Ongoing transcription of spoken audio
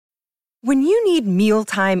When you need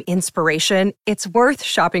mealtime inspiration, it's worth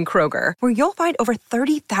shopping Kroger, where you'll find over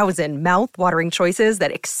 30,000 mouth-watering choices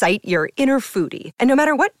that excite your inner foodie. And no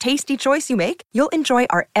matter what tasty choice you make, you'll enjoy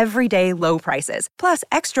our everyday low prices, plus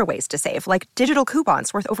extra ways to save, like digital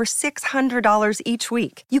coupons worth over $600 each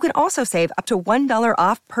week. You can also save up to $1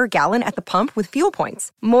 off per gallon at the pump with fuel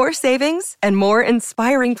points. More savings and more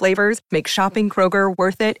inspiring flavors make shopping Kroger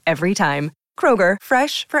worth it every time. Kroger,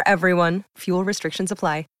 fresh for everyone. Fuel restrictions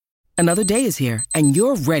apply. Another day is here, and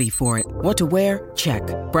you're ready for it. What to wear? Check.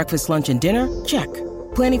 Breakfast, lunch, and dinner? Check.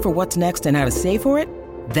 Planning for what's next and how to save for it?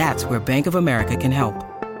 That's where Bank of America can help.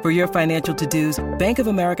 For your financial to-dos, Bank of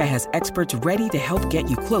America has experts ready to help get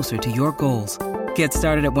you closer to your goals. Get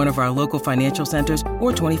started at one of our local financial centers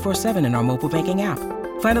or 24/7 in our mobile banking app.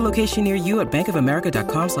 Find a location near you at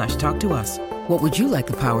bankofamerica.com/talktous. What would you like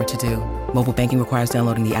the power to do? Mobile banking requires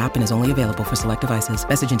downloading the app and is only available for select devices.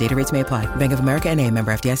 Message and data rates may apply. Bank of America N.A.,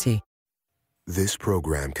 member FDIC. This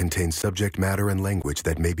program contains subject matter and language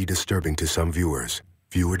that may be disturbing to some viewers.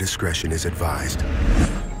 Viewer discretion is advised.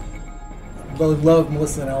 Both love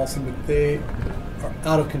Melissa and Allison, but they are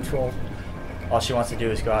out of control. All she wants to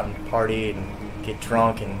do is go out and party and get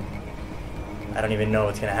drunk, and I don't even know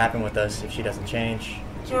what's going to happen with us if she doesn't change.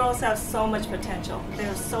 Girls have so much potential.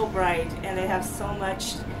 They're so bright, and they have so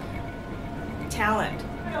much talent.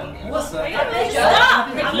 Melissa, Stop!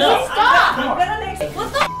 Stop!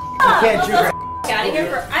 What the you can't do that. out of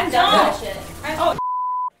here. I'm done with that shit.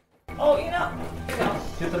 Oh, you know.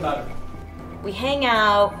 Get them out. We hang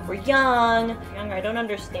out, we're younger, I don't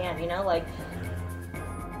understand, like,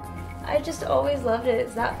 I just always loved it.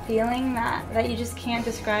 It's that feeling that you just can't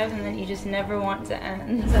describe and that you just never want to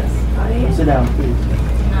end. Sit down, please.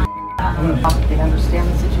 They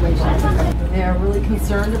understand the situation. They're really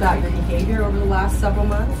concerned about your behavior over the last seveble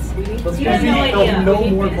months. You have no idea. No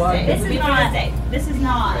more blood. This is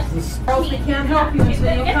not. We can't help you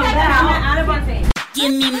until you come back. Out of our face.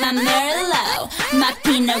 Give me my Merlot, my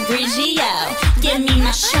Pinot Grigio. Give me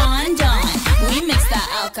my Chandon. We mix the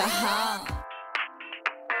alcohol.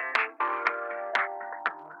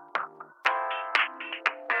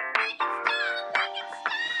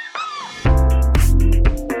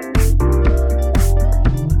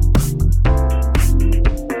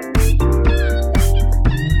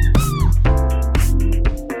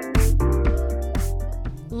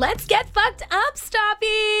 Let's get fucked up,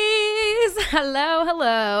 stoppies! Hello,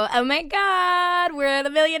 hello. Oh my God, we're the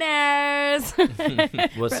Millionaires.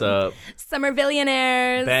 What's up? Summer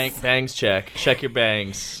Millionaires. Bangs check. Check your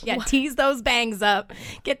bangs. Yeah, tease those bangs up.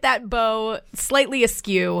 Get that bow slightly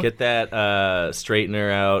askew. Get that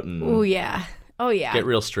straightener out. And oh yeah. Oh, yeah. Get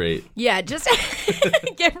real straight. Yeah, just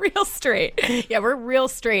get real straight. Yeah, we're real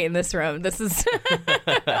straight in this room. This is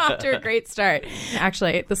off to a great start.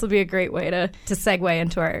 Actually, this will be a great way to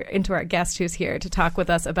segue into our guest who's here to talk with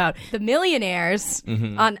us about the Millionaires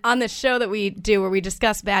on the show that we do where we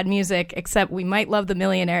discuss bad music, except we might love the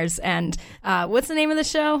Millionaires. And what's the name of the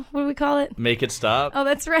show? What do we call it? Make It Stop. Oh,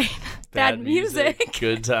 that's right. Bad music.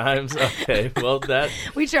 Good times. Okay, well, that...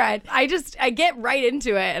 We tried. I get right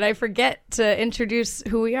into it, and I forget to introduce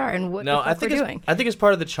who we are and what we're doing. I think it's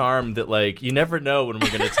part of the charm that, like, you never know when we're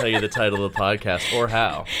going to tell you the title of the podcast or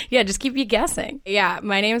how. Yeah, just keep you guessing. Yeah,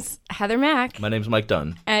 my name's Heather Mack. My name's Mike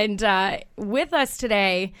Dunn. And with us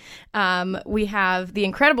today, we have the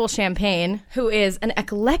incredible Sham, who is an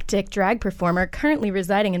eclectic drag performer currently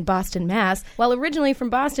residing in Boston, Mass. While originally from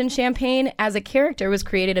Boston, Sham as a character was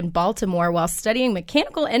created in Baltimore while studying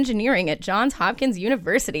mechanical engineering at Johns Hopkins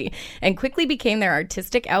University and quickly became their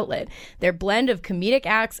artistic outlet. Their blend of comedic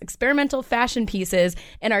acts, experimental fashion pieces,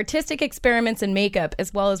 and artistic experiments in makeup,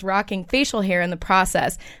 as well as rocking facial hair in the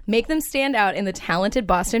process, make them stand out in the talented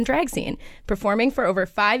Boston drag scene. Performing for over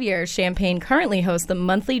 5 years, Sham currently hosts the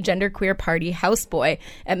monthly genderqueer party Houseboy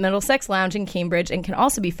at Middlesex Lounge in Cambridge and can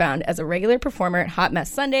also be found as a regular performer at Hot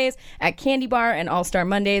Mess Sundays, at Candy Bar and All-Star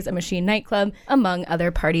Mondays, a Machine nightclub, among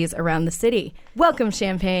other parties around the city. Welcome,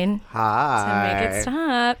 Sham. Hi. To Make It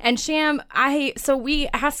Stop. And Sham, so we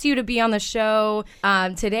asked you to be on the show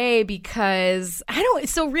today because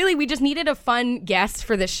really we just needed a fun guest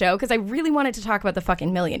for this show because I really wanted to talk about the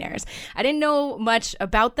fucking Millionaires. I didn't know much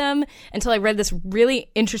about them until I read this really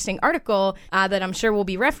interesting article that I'm sure we'll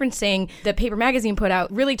be referencing that Paper Magazine put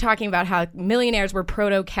out, really talking about how Millionaires were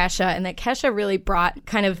proto-Kesha and that Kesha really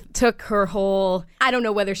took her whole, I don't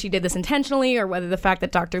know whether she did this intentionally or whether the fact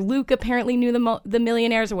that Dr. Luke apparently knew the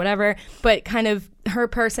Millionaires or whatever, but kind of her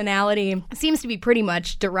personality seems to be pretty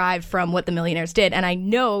much derived from what the Millionaires did. And I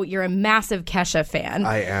know you're a massive Kesha fan.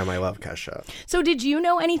 I am. I love Kesha. So did you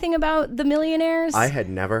know anything about the Millionaires? I had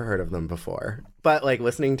never heard of them before. But, like,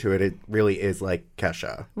 listening to it, it really is like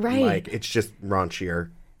Kesha. Right. Like, it's just raunchier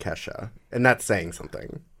Kesha. And that's saying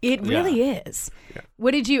something. It really is. Yeah.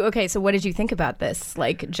 What did you think about this,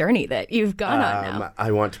 like, journey that you've gone on now?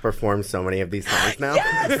 I want to perform so many of these songs now.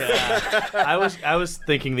 Yes! I was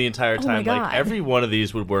thinking the entire time, my like, God. every one of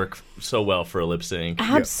these would work so well for a lip sync.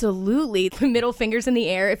 Absolutely. Middle fingers in the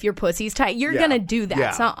air if your pussy's tight. You're going to do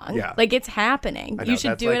that song. Yeah. Like, it's happening. I know, You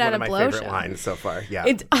should that's do like it at one a of my blow favorite show. lines so far.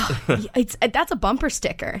 Yeah. That's a bumper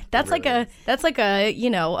sticker. That's like a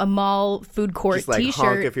a mall food court Just like, t-shirt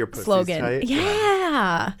honk if your pussy's slogan. tight.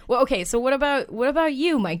 Yeah. Well, okay, so what about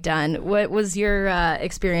you, Mike Dunn? What was your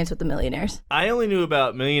experience with the Millionaires? I only knew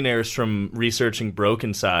about Millionaires from researching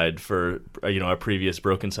Broken Side for our previous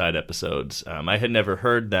Broken Side episodes. I had never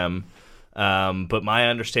heard them, but my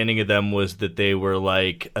understanding of them was that they were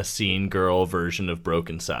like a scene girl version of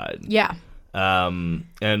Broken Side. Yeah.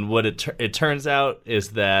 And what it turns out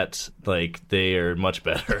is that like they are much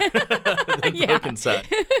better than Broken Side.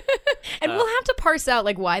 And we'll have to parse out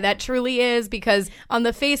like why that truly is, because on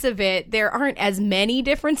the face of it, there aren't as many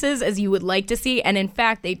differences as you would like to see. And in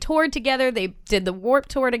fact, they toured together. They did the Warped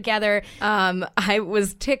Tour together. I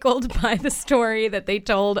was tickled by the story that they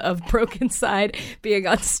told of Broken Side being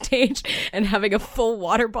on stage and having a full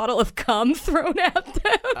water bottle of cum thrown at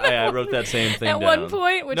them. I wrote that same thing at down. one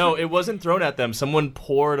point. It wasn't thrown at them. Someone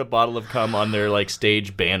poured a bottle of cum on their like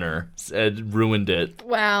stage banner. It ruined it.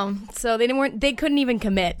 Wow. So they couldn't even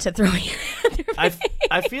commit to throwing it at their face.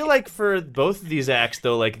 I feel like for both of these acts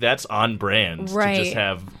though, like that's on brand to just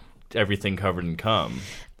have everything covered in cum.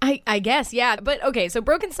 I guess, yeah. But okay, so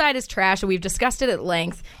Broken Side is trash, and we've discussed it at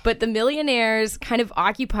length. But the Millionaires kind of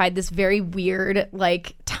occupied this very weird,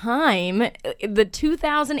 like, time, the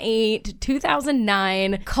 2008 to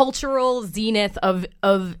 2009 cultural zenith of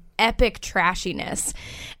epic trashiness.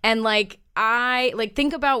 And, like,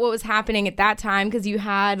 think about what was happening at that time, because you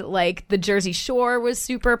had like the Jersey Shore was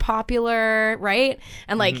super popular, right?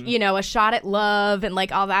 And like A Shot at Love and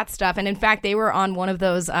like all that stuff. And in fact, they were on one of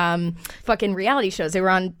those fucking reality shows. They were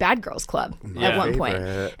on Bad Girls Club at one point,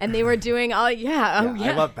 and they were doing all I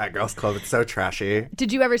love Bad Girls Club. It's so trashy.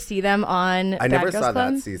 Did you ever see them on? I never Bad Girls saw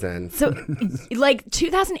Club? that season. So like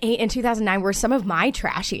 2008 and 2009 were some of my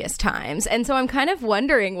trashiest times, and so I'm kind of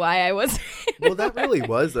wondering why I was. Well, that really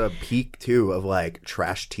was a peak too of like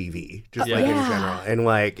trash TV, just like in general. And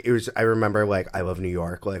like it was, I remember like I Love New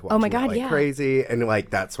York, like watching oh my God, it, like crazy, and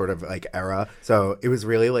like that sort of like era. So it was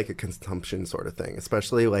really like a consumption sort of thing,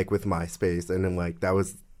 especially like with MySpace, and then like that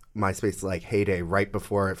was MySpace's like heyday right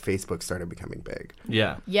before Facebook started becoming big.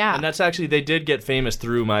 Yeah. Yeah. And that's actually, they did get famous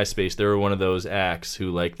through MySpace. They were one of those acts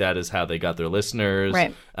who like that is how they got their listeners.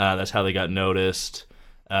 Right. That's how they got noticed.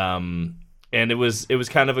 And it was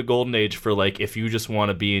kind of a golden age for like if you just want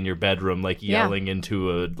to be in your bedroom like yelling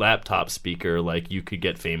into a laptop speaker, like you could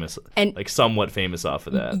get famous and like somewhat famous off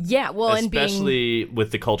of that. Yeah, well, especially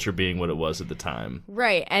with the culture being what it was at the time.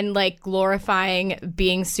 Right, and like glorifying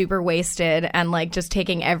being super wasted and like just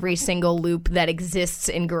taking every single loop that exists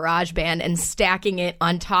in GarageBand and stacking it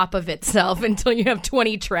on top of itself until you have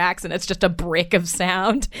 20 tracks and it's just a brick of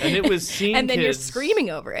sound. And it was scene and then kids, you're screaming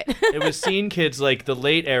over it. It was scene kids, like the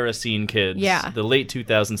late era scene kids. Yeah. The late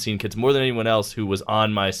 2000 scene kids, more than anyone else who was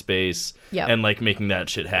on MySpace and like making that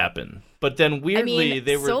shit happen. But then weirdly,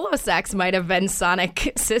 they were. Solo Sex might have been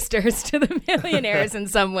Sonic sisters to the Millionaires in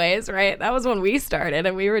some ways, right? That was when we stared,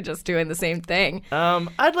 and we were just doing the same thing.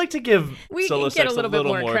 I'd like to give Solo Sex a little bit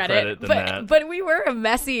more credit than that. But we were a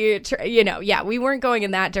messy, we weren't going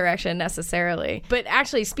in that direction necessarily. But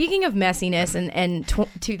actually, speaking of messiness and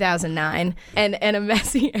 2009 and a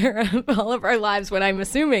messy era of all of our lives, when I'm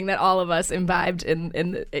assuming that all of us imbibed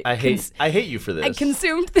in I hate you for this. I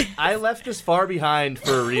consumed this. I left this far behind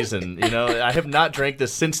for a reason. I have not drank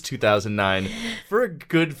this since 2009 for a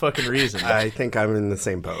good fucking reason. I think I'm in the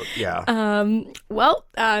same boat. Yeah. Well,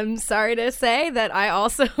 I'm sorry to say that I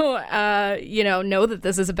also, know that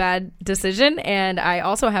this is a bad decision, and I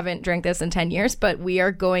also haven't drank this in 10 years. But we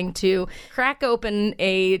are going to crack open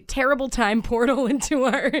a terrible time portal into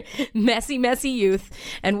our messy, messy youth,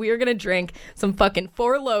 and we are going to drink some fucking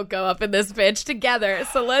Four Loko up in this bitch together.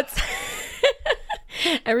 So let's.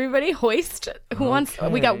 Everybody hoist who wants.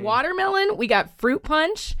 We got watermelon, we got fruit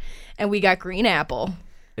punch, and we got green apple.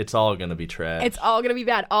 It's all gonna be trash. It's all gonna be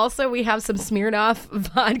bad. Also, we have some Smirnoff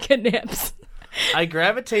vodka nips. I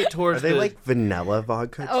gravitate towards. Are they like vanilla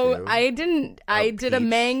vodka too? Oh, I didn't. I did a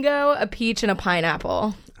mango, a peach, and a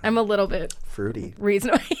pineapple. I'm a little bit fruity.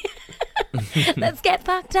 Reasonable. Let's get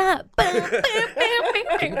fucked up.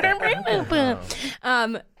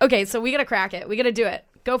 Okay, so we gotta crack it. We gotta do it.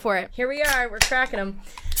 Go for it. Here we are. We're cracking them.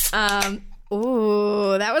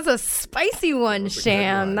 Ooh, that was a spicy one,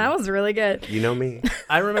 Sham. That was really good. You know me.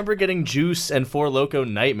 I remember getting Juice and Four Loko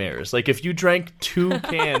Nightmares. Like, if you drank 2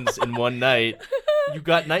 cans in one night, you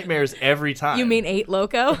got nightmares every time. You mean 8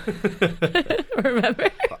 Loco? Remember?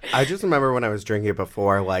 I just remember when I was drinking it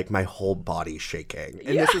before, like, my whole body shaking.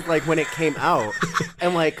 And this is, like, when it came out.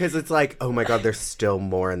 And, like, because it's like, oh, my God, there's still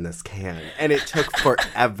more in this can. And it took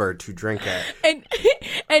forever to drink it.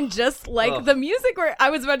 And just like the music where I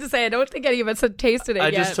was about to say, I don't think any of us had tasted it yet.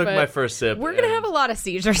 I just took my first sip. We're going to have a lot of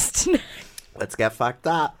seizures tonight. Let's get fucked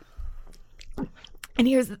up. And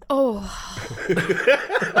here's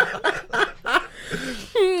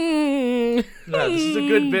No, this is a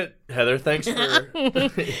good bit, Heather. Thanks for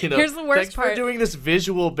Here's the worst thanks part. for doing this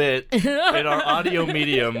visual bit in our audio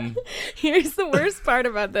medium. Here's the worst part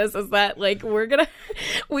about this is that like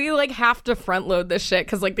we like have to front load this shit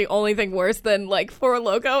because like the only thing worse than like Four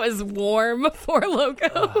Loko is warm Four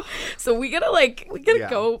Loko. So we gotta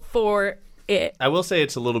go for it. I will say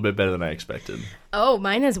it's a little bit better than I expected. Oh,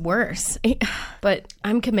 mine is worse. But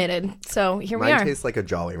I'm committed. So here we are. Mine tastes like a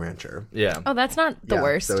Jolly Rancher. Yeah. Oh, that's not the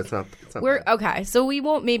worst. So it's not bad. Okay, so we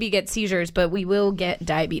won't maybe get seizures, but we will get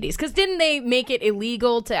diabetes. Because didn't they make it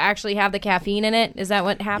illegal to actually have the caffeine in it? Is that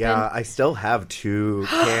what happened? Yeah, I still have 2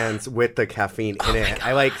 cans with the caffeine in it.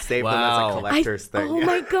 I like save them as a collector's thing. Oh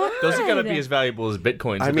my God. Those are going to be as valuable as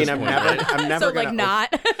Bitcoins. I mean, I'm never so gonna like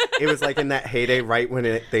not. It was like in that heyday, right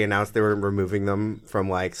when they announced they were removing them from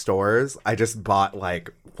like stores. I just bought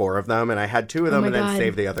like 4 of them, and I had 2 of them, and then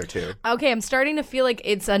saved the other 2. Okay, I'm starting to feel like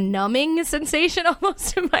it's a numbing sensation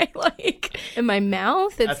almost in my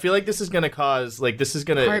mouth. I feel like this is going to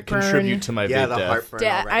contribute to my the death.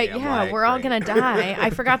 heartburn. We're all gonna die. I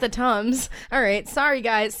forgot the Tums. All right, sorry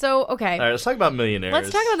guys. So okay, All right, let's talk about Millionaires. let's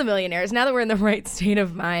talk about the Millionaires now that we're in the right state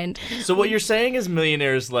of mind. So what you're saying is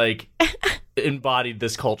Millionaires like embodied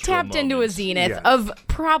this cultural Tapped into a moment. zenith of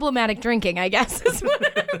problematic drinking, I guess is what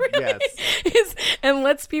it really is. And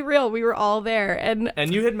let's be real, we were all there.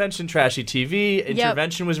 And you had mentioned trashy TV.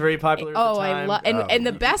 Intervention was very popular at the time. And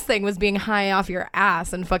the best thing was being high off your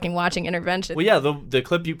ass and fucking watching Intervention. Well, yeah, the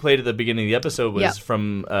clip you played at the beginning of the episode was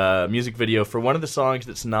from a music video for one of the songs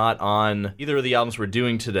that's not on either of the albums we're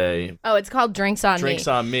doing today. Oh, it's called Drinks on Me. Drinks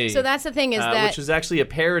on Me. So that's the thing is that... which is actually a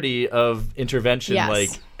parody of Intervention, like,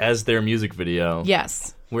 as their music video.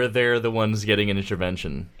 Yes. Where they're the ones getting an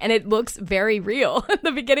intervention. And it looks very real.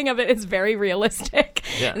 The beginning of it is very realistic.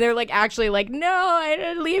 Yeah. And they're like actually like,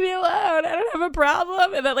 no, leave me alone. I don't have a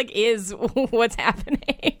problem. And that like is what's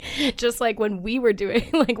happening. Just like when we were doing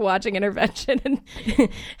like watching Intervention and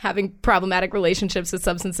having problematic relationships with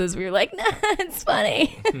substances, we were like, nah, it's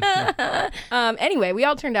funny. Anyway, we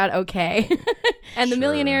all turned out okay. And the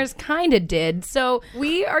Millionaires kind of did. So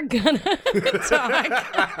we are gonna talk.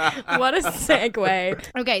 What a segue.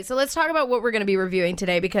 Okay, so let's talk about what we're going to be reviewing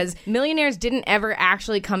today because Millionaires didn't ever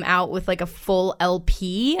actually come out with like a full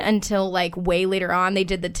LP until like way later on. They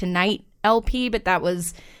did the Tonight LP, but that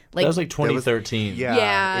was like... That was like 2013.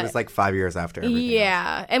 Yeah. It was like 5 years after everything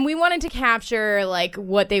else. And we wanted to capture like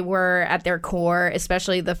what they were at their core,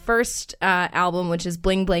 especially the first album, which is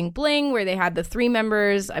Bling Bling Bling, where they had the 3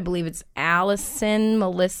 members. I believe it's Allison,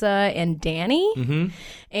 Melissa, and Danny. Mm-hmm.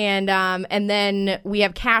 And then we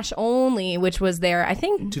have Cash Only, which was their, I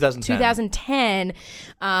think, 2010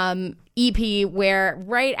 EP, where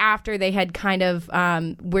right after they had kind of,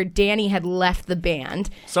 where Danny had left the band.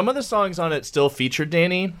 Some of the songs on it still featured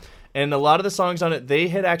Danny. And a lot of the songs on it, they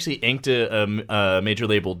had actually inked a major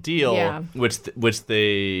label deal, which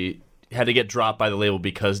they had to get dropped by the label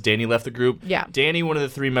because Danny left the group. Yeah. Danny, one of the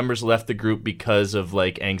 3 members, left the group because of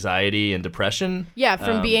like anxiety and depression. Yeah,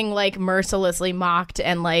 from being like mercilessly mocked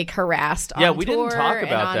and like harassed on we tour didn't talk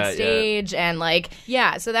about and on stage and like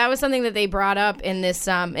so that was something that they brought up in this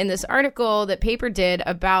article that Paper did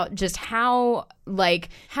about just how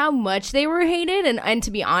much they were hated and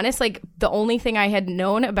to be honest, like the only thing I had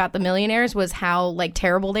known about the Millionaires was how like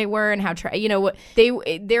terrible they were and how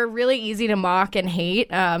they're really easy to mock and hate,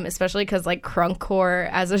 especially because like crunkcore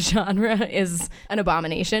as a genre is an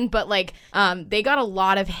abomination, but like they got a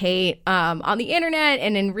lot of hate on the internet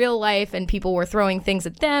and in real life, and people were throwing things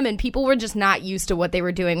at them, and people were just not used to what they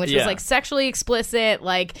were doing, which was like sexually explicit,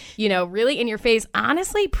 like really in your face,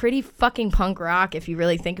 honestly pretty fucking punk rock if you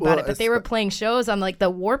really think about it. But they were playing shows on like the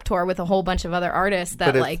Warped Tour with a whole bunch of other artists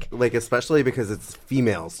that like especially because it's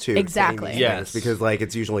females too. Exactly. Yes. Because like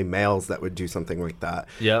it's usually males that would do something like that.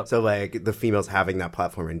 Yeah. So like the females having that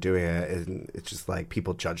platform and doing it, and it's just like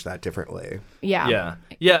people judge that differently. Yeah.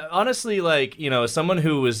 Honestly, like as someone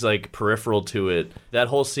who was like peripheral to it, that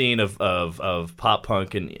whole scene of pop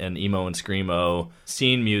punk and emo and screamo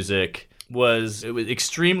scene music it was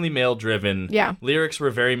extremely male driven. Yeah. Lyrics were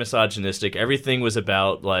very misogynistic. Everything was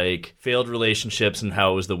about like failed relationships and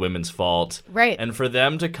how it was the women's fault. Right. And for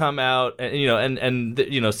them to come out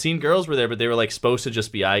and Scene Girls were there, but they were like supposed to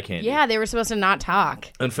just be eye candy. Yeah, they were supposed to not talk.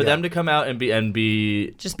 And for them to come out and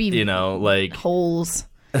be like holes.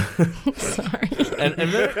 Sorry.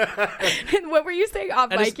 And what were you saying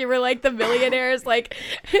off mic? You were like the Millionaires, like,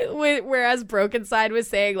 whereas Broken Side was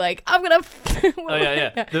saying like, I'm gonna. Oh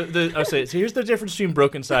yeah. So here's the difference between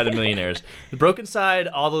Broken Side and Millionaires. The Broken Side,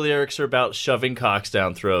 all the lyrics are about shoving cocks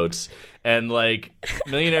down throats, and like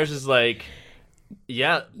Millionaires is like,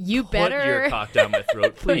 yeah, you put better your cock down my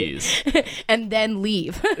throat, please, and then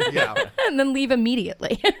leave. Yeah, and then leave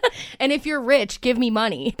immediately. And if you're rich, give me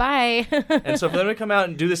money. Bye. And so for them to come out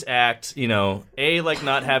and do this act, A, like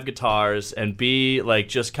not have guitars, and B, like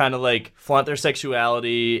just kind of like flaunt their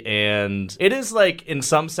sexuality, and it is like in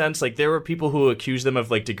some sense like there were people who accused them of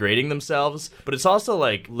like degrading themselves, but it's also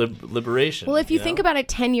like liberation. Well, if you think about it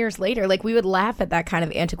 10 years later, like we would laugh at that kind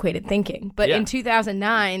of antiquated thinking, but in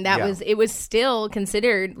 2009 it was still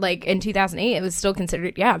considered, like in 2008 it was still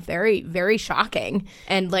considered very, very shocking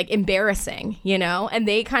and like embarrassing, and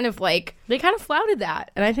they kind of flouted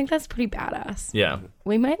that, and I think that's pretty badass. Yeah,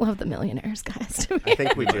 we might love the Millionaires, guys. I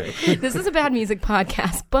think we do. This is a bad music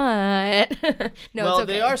podcast, but no, well, it's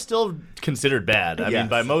okay. They are still considered bad. I mean,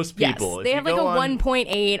 by most people. Yes, they have like a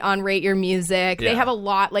 1.8 on Rate Your Music. Yeah. They have a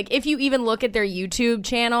lot. Like if you even look at their YouTube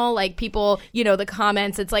channel, like people, the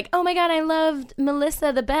comments, it's like, oh my God, I loved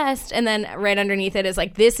Melissa the best, and then right underneath it is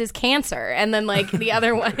like, this is cancer, and then like the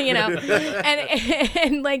other one,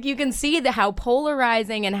 and like you can see how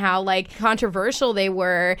polarizing and how like controversial they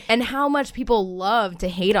were, and how much people love to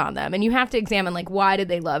hate on them. And you have to examine like, why did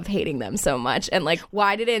they love hating them so much, and like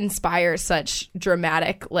why did it inspire such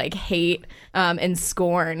dramatic like hate and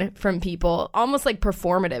scorn from people, almost like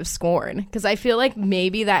performative scorn, because I feel like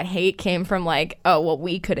maybe that hate came from like, oh well,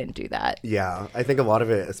 we couldn't do that. Yeah, I think a lot of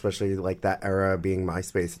it, especially like that era being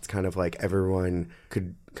MySpace, it's kind of like everyone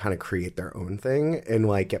could kind of create their own thing and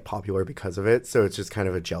like get popular because of it, so it's just kind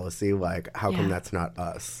of a jealousy, like how come that's not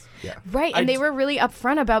us? Yeah, right. And they were really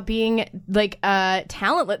upfront about being like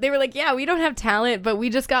talentless. They were like, yeah, we don't have talent, but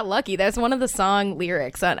we just got lucky. That's one of the song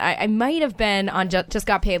lyrics. I might have been on Just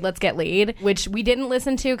Got Paid, Let's Get Laid, which we didn't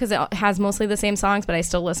listen to because it has mostly the same songs, but I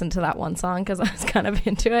still listened to that one song because I was kind of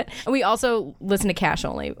into it. And we also listened to Cash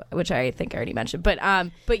Only, which I think I already mentioned. But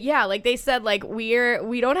yeah, like they said, like we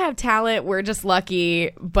don't have talent, we're just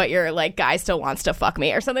lucky, but your like guy still wants to fuck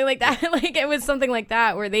me or something like that. Like it was something like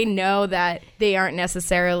that, where they know that they aren't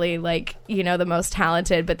necessarily like the most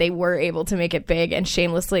talented, but they were able to make it big and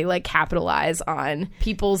shamelessly like capitalize on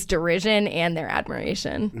people's derision and their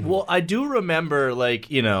admiration. Well, I do remember like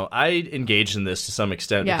I engaged in this to some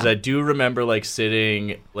extent because I do remember like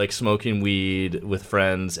sitting like smoking weed with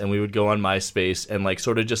friends, and we would go on MySpace and like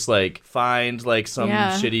sort of just like find like some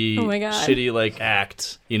shitty like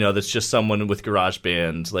act that's just someone with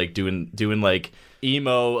GarageBand like doing like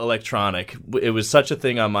emo electronic. It was such a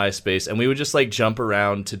thing on MySpace, and we would just like jump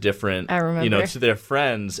around to different to their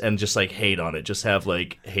friends and just like hate on it, just have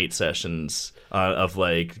like hate sessions of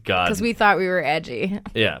like, God, because we thought we were edgy.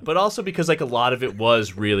 Yeah, but also because like a lot of it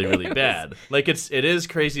was really really bad. Like it is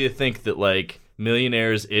crazy to think that like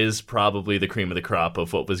Millionaires is probably the cream of the crop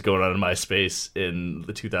of what was going on in MySpace in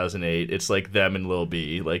the 2008. It's like them and Lil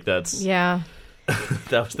B. Like that's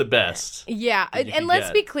that was the best. Yeah, and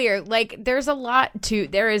let's be clear, like there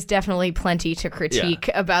is definitely plenty to critique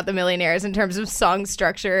about the Millionaires in terms of song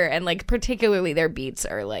structure, and like particularly their beats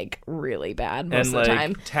are like really bad most of the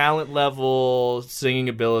time. Talent level, singing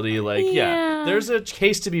ability, like there's a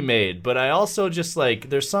case to be made, but I also just like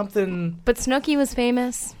there's something. But Snooki was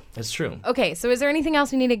famous. That's true. Okay, so is there anything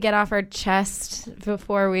else we need to get off our chest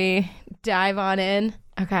before we dive on in?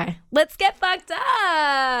 Okay, let's get fucked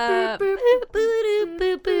up. All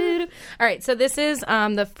right, so this is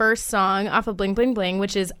the first song off of Bling Bling Bling,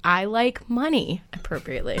 which is I Like Money,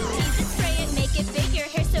 appropriately. Spray it, make it big, your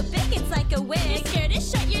hair so big it's like a wig. Your skirt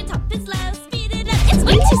is short, your top is low, speed it up, it's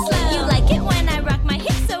way too slow. You like it when I rock my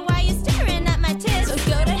hips, so why you staring at my tits? So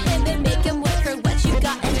go to him and make him work for what you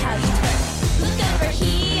got and how you twerk. Look over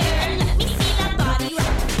here and let me see that body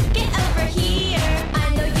rock. Get over here,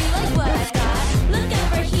 I know you like what I got. Look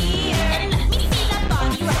over here and let me see that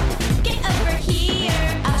body rock. Get over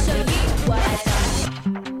here, I'll show you what I got.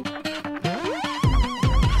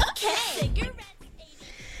 Okay.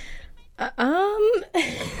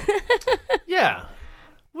 Yeah.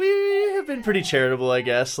 We have been pretty charitable, I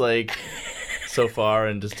guess. Like, so far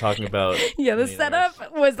and just talking about. Yeah, the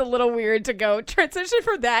setup was a little weird to go transition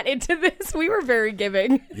from that into this. We were very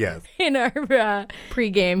giving. Yes. In our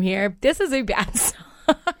pregame here. This is a bad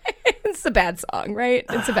song. It's a bad song, right?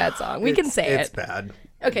 It's a bad song. We can say it's it. It's bad.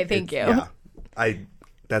 Okay, thank you. Yeah.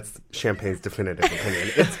 That's Champagne's definitive opinion.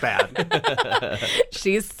 It's bad.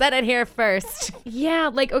 She said it here first. Yeah,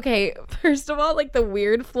 like, okay, first of all, like the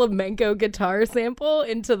weird flamenco guitar sample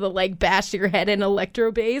into the like bash your head in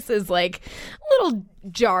electro bass is like a little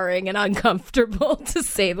jarring and uncomfortable to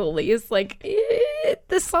say the least. Like,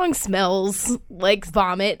 this song smells like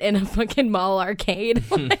vomit in a fucking mall arcade.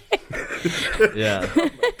 Yeah.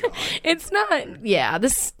 It's not, yeah,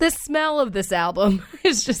 this smell of this album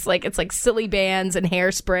is just like, it's like silly bands and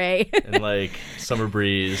hairspray. And like summer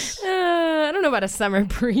breeze. I don't know about a summer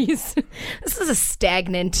breeze. This is a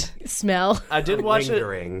stagnant smell. I did watch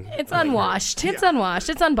Lingering. It's unwashed. It's unwashed.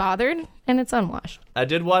 It's unbothered. And it's unwashed. I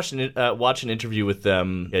did watch an interview with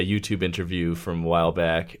them, a YouTube interview from a while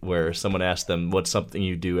back, where someone asked them, what's something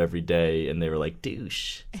you do every day? And they were like,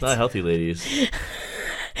 douche. It's not healthy, ladies.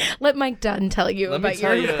 Let Mike Dunn tell you about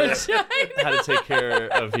your vagina. How to take care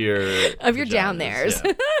of your down there's.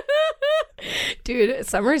 Yeah. Dude,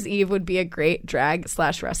 Summer's Eve would be a great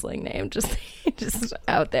drag/wrestling name. Just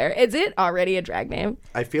out there. Is it already a drag name?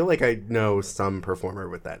 I feel like I know some performer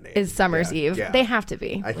with that name. Is Summer's Eve? Yeah. They have to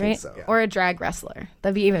be. I think so. Yeah. Or a drag wrestler.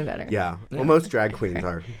 That'd be even better. Yeah. Well, most drag queens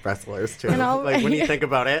are wrestlers too. Like when you think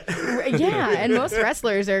about it. Yeah, and most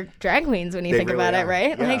wrestlers are drag queens when you think really about are. it,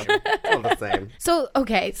 right? Yeah, Like it's all the same. So,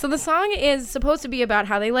 okay, so the song is supposed to be about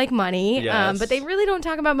how they like money, yes. But they really don't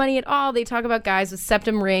talk about money at all. They talk about guys with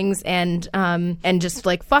septum rings and just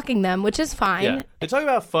like fucking them, which is fine. Yeah. They talk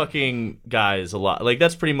about fucking guys a lot. Like,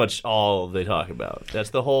 that's pretty much all they talk about.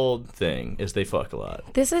 That's the whole thing, is they fuck a lot.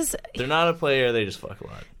 They're not a player, they just fuck a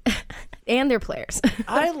lot. And they're players.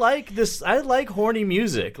 I like this. I like horny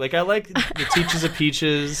music. Like, I like the Teaches of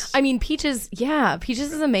Peaches. I mean, Peaches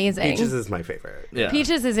is amazing. Peaches is my favorite. Yeah.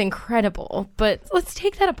 Peaches is incredible, but let's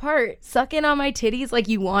take that apart. Sucking on my titties like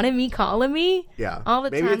you wanted me, calling me. Yeah. All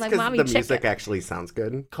the Maybe time, it's like 'cause mommy the chicken. music actually sounds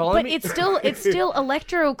good. But it's still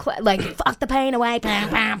electro, like fuck the pain away.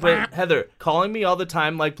 But Heather, calling me all the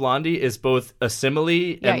time like Blondie is both a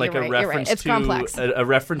simile and like you're a right, reference It's to complex. a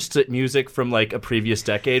reference to music from like a previous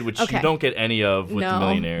decade, which you don't get any of with the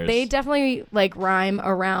Millionaires. They definitely like rhyme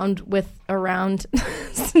around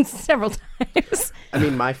several times. I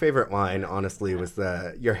mean, my favorite line, honestly, was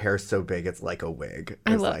your hair's so big it's like a wig.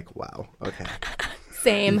 I was like, wow, okay.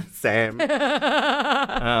 Same. I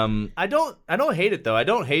don't hate it though. I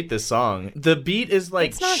don't hate this song. The beat is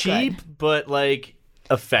like cheap, but like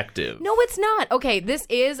effective. No, it's not. Okay,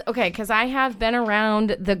 because I have been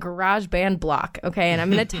around the GarageBand block, okay, and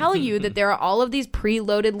I'm going to tell you that there are all of these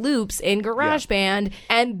preloaded loops in GarageBand,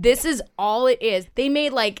 and this is all it is. They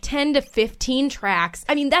made like 10 to 15 tracks.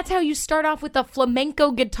 I mean, that's how you start off with a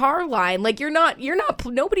flamenco guitar line. Like,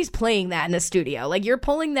 nobody's playing that in the studio. Like, you're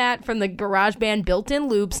pulling that from the GarageBand built-in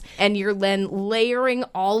loops, and you're then layering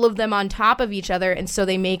all of them on top of each other, and so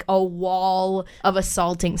they make a wall of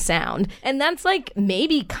assaulting sound. And that's like maybe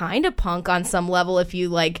kind of punk on some level if you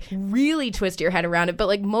like really twist your head around it, but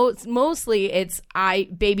like mostly it's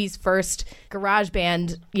baby's first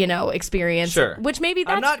GarageBand experience, sure, which maybe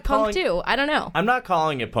that's punk too. I don't know. I'm not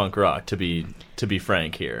calling it punk rock to be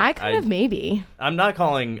frank here. Maybe. I'm not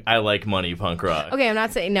calling I Like Money punk rock. Okay, I'm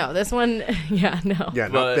not saying no. This one, no. Yeah,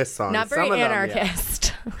 not this song. Not very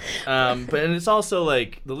anarchist. But and it's also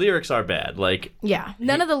like the lyrics are bad. Like, yeah,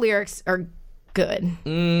 none of the lyrics are good.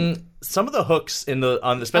 Some of the hooks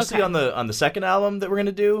especially on the second album that we're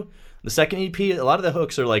gonna do, the second EP, a lot of the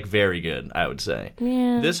hooks are like very good, I would say.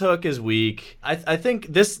 Yeah. This hook is weak. I think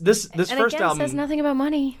this first album says nothing about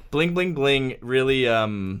money. Bling Bling Bling really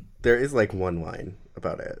there is like one line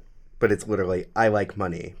about it, but it's literally I like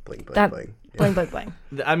money, bling bling bling. Bling, bling, bling.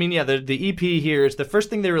 I mean, yeah, the EP here is the first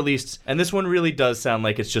thing they released, and this one really does sound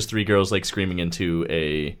like it's just three girls like screaming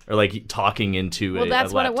into like talking into a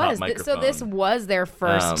that's what it laptop was. microphone. So this was their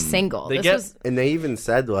first single. And they even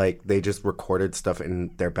said like they just recorded stuff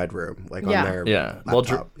in their bedroom, like on their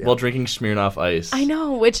laptop. While drinking Smirnoff Ice. I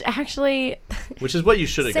know, which is what you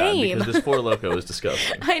should have gotten because this Four Loko is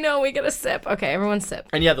disgusting. I know, we get a sip. Okay, everyone sip.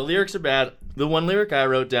 And yeah, the lyrics are bad. The one lyric I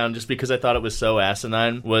wrote down just because I thought it was so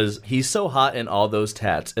asinine was, he's so hot in all those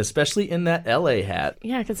tats, especially in that LA hat.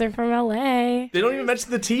 Yeah, because they're from LA. They don't even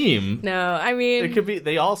mention the team. No, I mean... It could be,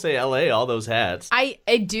 they all say LA, all those hats. I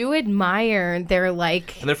do admire their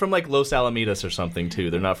like... And they're from like Los Alamitos or something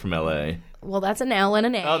too. They're not from LA. Well, that's an L and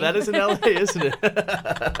an A. Oh, that is an L, isn't it?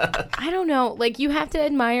 I don't know. Like, you have to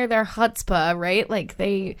admire their chutzpah, right? Like,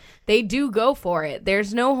 they do go for it.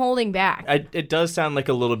 There's no holding back. It does sound like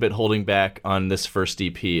a little bit holding back on this first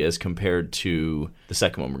EP as compared to the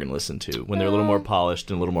second one we're going to listen to, when they're a little more polished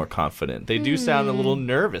and a little more confident. They do sound a little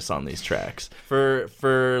nervous on these tracks.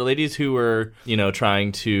 For ladies who were,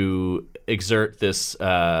 trying to exert this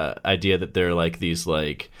idea that they're like these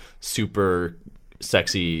like super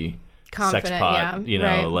sexy Confident, sex pot,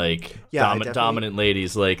 right. dominant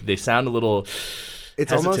ladies, like they sound a little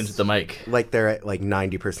it's hesitant almost at the mic. Like they're at like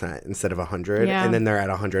 90% instead of 100, and then they're at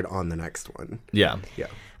 100 on the next one. Yeah.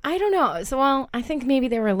 I don't know. So, well, I think maybe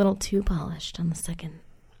they were a little too polished on the second.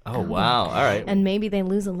 Oh, wow. All right. And maybe they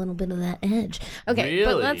lose a little bit of that edge. Okay, really?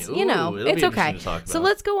 But let's, it'll it's be okay. to talk So about.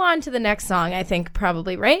 let's go on to the next song, I think,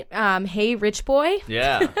 probably, right? Hey, Rich Boy.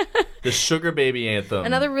 Yeah. The Sugar Baby Anthem.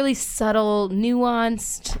 Another really subtle,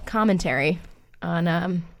 nuanced commentary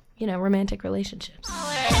on, romantic relationships.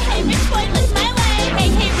 Hey, rich boy, look my way. Hey,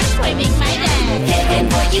 rich boy, make my day. Hey,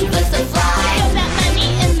 boy, you look so fly. Throw that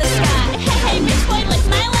money in the sky. Hey, rich boy, look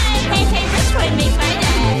my way. Hey, rich boy, make my day.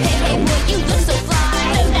 Hey, boy, you look so fly.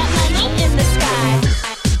 Throw that money in the sky.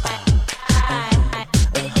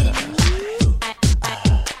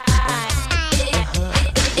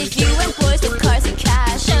 If you want boys with cars and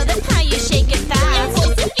cash, show them how you shake it fast. And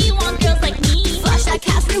boys, if you want girls like me, flash that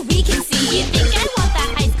cash where we can see. You think I want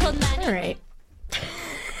that ice cold money? All right.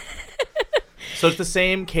 So it's the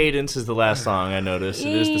same cadence as the last song, I noticed.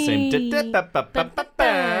 It is the same.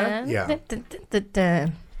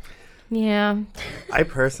 Yeah. I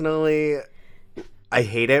personally, I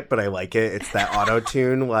hate it, but I like it. It's that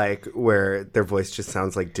auto-tune, like, where their voice just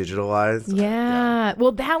sounds, like, digitalized. Yeah.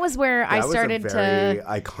 Well, that was where I started was a very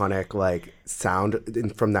iconic, like,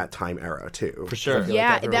 sound from that time era, too. For sure.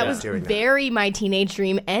 Yeah, that was very My Teenage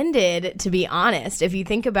Dream ended, to be honest. If you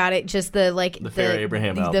think about it, just the Fair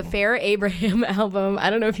Abraham album. The Fair Abraham album. I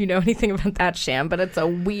don't know if you know anything about that, Sham, but it's a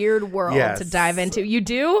weird world to dive into. You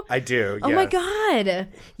do? I do, Oh my God.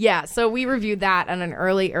 Yeah, so we reviewed that on an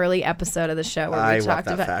early episode of the show where we talked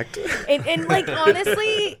about fact. And like,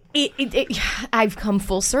 honestly, I've come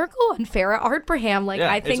full circle on Farrah Abraham. Like,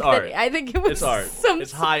 Yeah, I think it's art. I think it was It's art.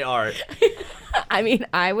 It's high art. I mean,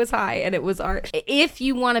 I was high and it was art. If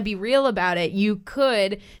you want to be real about it, you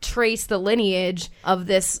could trace the lineage of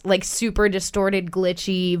this like super distorted,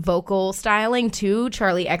 glitchy vocal styling to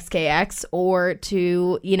Charlie XKX or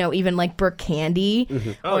to, even like Brooke Candy.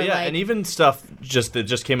 Mm-hmm. Oh, yeah. And even stuff that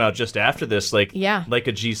just came out just after this, like a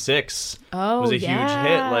G6 was a huge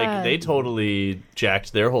hit. Like, they totally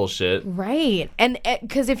jacked their whole shit. Right. And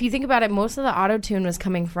because if you think about it, most of the auto-tune was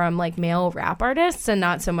coming from like male rap artists and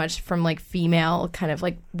not so much from like female kind of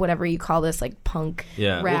like whatever you call this, like punk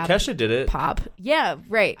rap. Well, Kesha did it. Pop. Yeah,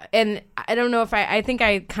 right. And I don't know if I think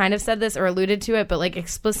I kind of said this or alluded to it, but like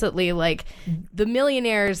explicitly, like the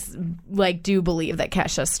Millionaires like do believe that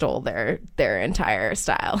Kesha stole their entire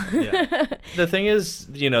style. Yeah. The thing is,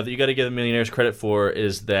 that you got to give the Millionaires credit for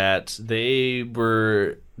is that they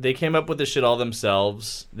came up with this shit all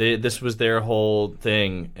themselves. This was their whole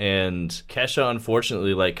thing, and Kesha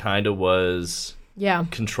unfortunately like kind of was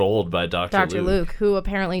controlled by Dr. Luke, who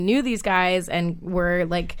apparently knew these guys and were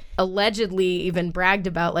like allegedly even bragged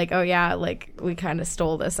about, like, oh yeah, like we kind of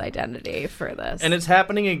stole this identity for this. And it's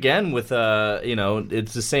happening again with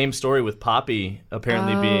it's the same story with Poppy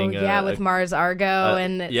apparently being with Mars Argo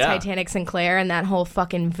and Titanic Sinclair and that whole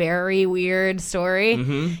fucking very weird story.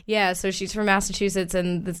 Mm-hmm. Yeah, so she's from Massachusetts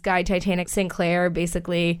and this guy Titanic Sinclair,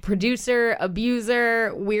 basically producer,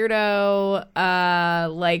 abuser, weirdo,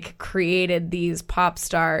 like created these pop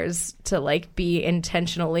stars to like be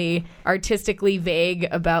intentionally artistically vague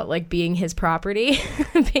about like being his property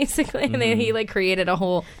basically. And then he like created a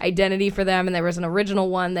whole identity for them, and there was an original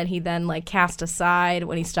one that he then like cast aside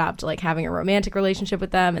when he stopped like having a romantic relationship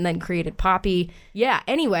with them, and then created Poppy.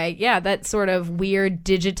 Anyway, that sort of weird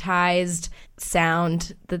digitized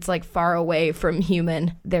sound that's like far away from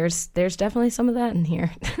human. There's definitely some of that in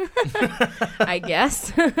here. I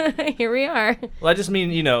guess. Here we are. Well, I just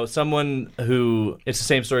mean, someone who, it's the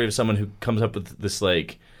same story of someone who comes up with this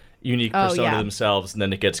like unique persona themselves, and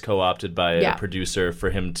then it gets co-opted by a producer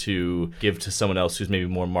for him to give to someone else who's maybe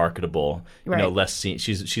more marketable, less seen.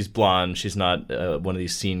 She's blonde. She's not one of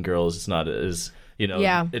these scene girls. It's not as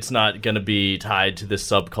it's not going to be tied to this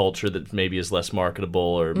subculture that maybe is less marketable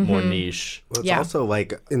or more niche. Well, it's also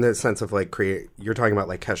like in the sense of like you're talking about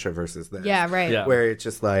like Kesha versus this. Yeah, right. Yeah. Where it's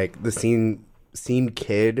just like the scene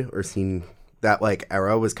kid or scene that like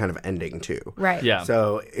era was kind of ending too. Right. Yeah.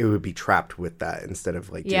 So it would be trapped with that instead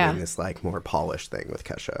of like Yeah. doing this like more polished thing with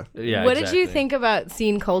Kesha. Yeah. What did you think about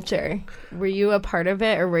scene culture? Were you a part of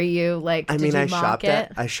it, or were you like? I did mean, you I mock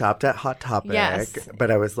shopped at Hot Topic, Yes.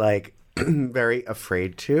 but I was like very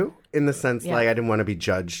afraid to, in the sense Yeah. like I didn't want to be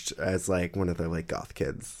judged as like one of the like goth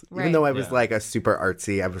kids. Right. Even though I was like a super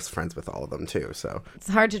artsy, I was friends with all of them too. So It's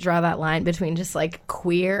hard to draw that line between just like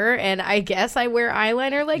queer and I guess I wear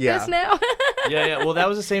eyeliner like Yeah. this now. Yeah. Well, that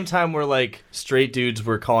was the same time where like straight dudes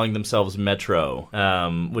were calling themselves Metro,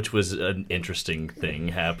 which was an interesting thing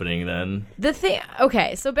happening then.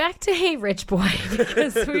 Okay, so back to Hey Rich Boy,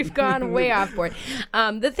 because we've gone way off board.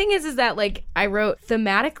 The thing is that like I wrote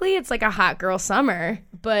thematically, it's like a hot girl summer,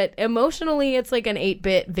 but emotionally, it's like an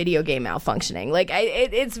 8-bit video game malfunctioning. Like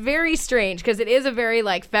it's very strange because it is a very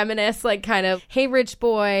like feminist, like kind of hey rich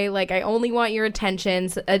boy, like I only want your attention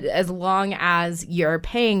as long as you're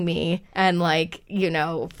paying me, and like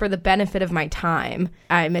for the benefit of my time,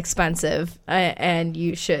 I'm expensive, and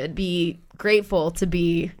you should be grateful to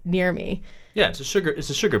be near me. Yeah, it's a sugar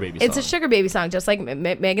baby song. It's a sugar baby song, just like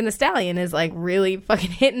Megan Thee Stallion is like really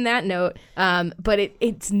fucking hitting that note. But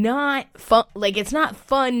it's not fun. Like it's not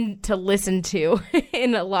fun to listen to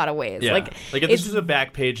in a lot of ways. Yeah. Like if this was a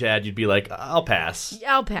back page ad, you'd be like, I'll pass.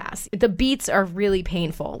 I'll pass. The beats are really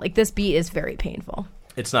painful. Like this beat is very painful.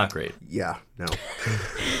 It's not great. yeah, no,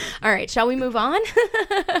 All right, shall we move on?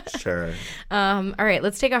 sure. All right,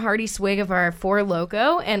 let's take a hearty swig of our Four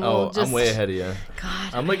Loko, and we'll just. I'm way ahead of you.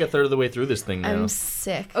 God, I'm like a third of the way through this thing now. I'm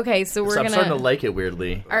sick. Okay, so we're I'm gonna. starting to like it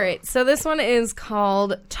weirdly. All right, so this one is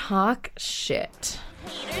called Talk Shit.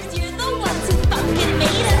 Haters, you're the ones who fucking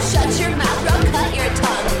made us. Shut your mouth, bro, cut your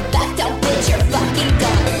tongue. Back down, bitch, you're fucking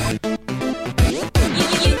done.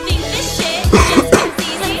 You think this shit just comes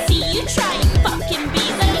easy? I see you try, you fucking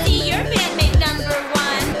bees. I see your man made number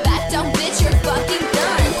one. Back down, bitch, you're fucking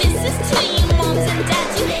done. This is to you moms and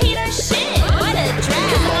dads, you hate our shit. What a drag.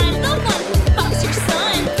 'Cause I'm the one who fucks your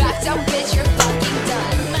son. Back down, bitch, you're fucking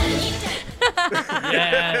done.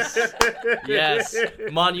 Yes.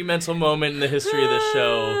 Monumental moment in the history of this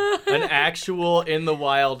show. An actual in the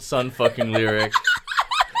wild son fucking lyric.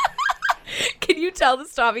 Can you tell the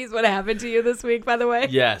Stoppies what happened to you this week, by the way?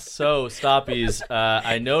 Yes. So, Stoppies,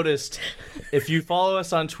 I noticed if you follow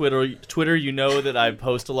us on Twitter, you know that I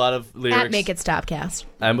post a lot of lyrics. At Make It Stopcast.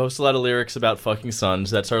 I post a lot of lyrics about fucking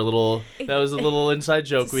sons. That was a little inside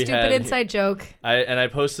joke we had. Stupid inside joke. I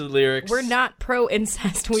posted lyrics. We're not pro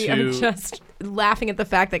incest. We are just laughing at the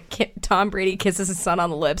fact that Tom Brady kisses his son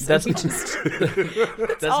on the lips. That's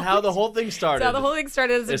how the whole thing started. That's how the whole thing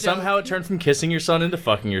started as a joke. Somehow it turned from kissing your son into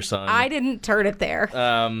fucking your son. I didn't turn it there.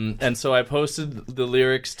 And so I posted the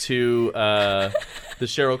lyrics to the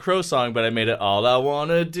Sheryl Crow song, but I made it all I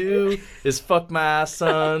wanna do is fuck my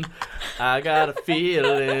son. I got a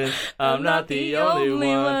feeling I'm not the only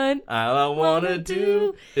one. All I wanna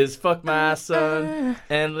do is fuck my son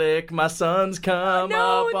and lick my son's cum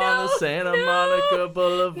up on the Santa Monica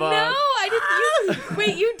Boulevard. No, I didn't.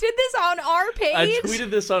 Wait, you did this on our page? I tweeted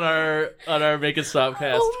this on our Make It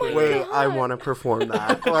Stopcast Twitter. Wait, I want to perform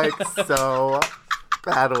that like so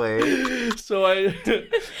badly. So I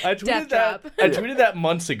tweeted that. I tweeted that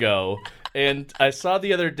months ago, and I saw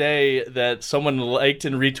the other day that someone liked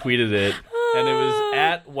and retweeted it, and it was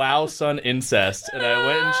at Wow Son Incest, and I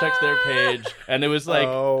went and checked their page, and it was like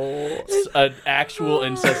an actual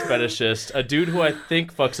incest fetishist, a dude who I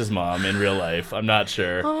think fucks his mom in real life. I'm not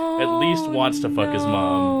sure. At least wants to fuck his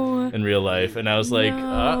mom in real life, and I was like,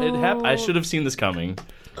 it happened. I should have seen this coming.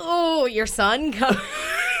 Oh, your son?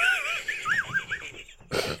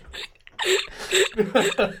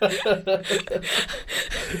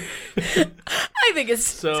 I think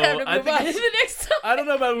it's time to move on to the next song. I don't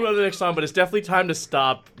know about moving on to the next song, but it's definitely time to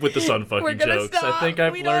stop with the son fucking jokes. Stop. I think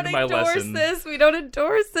I've learned my lesson. We don't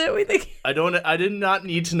endorse it. We think I did not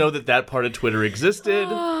need to know that part of Twitter existed.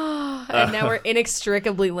 And now we're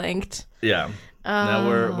inextricably linked. Yeah. Now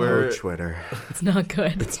we're Twitter. It's not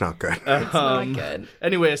good. It's not good. It's not good.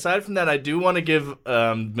 Anyway, aside from that, I do want to give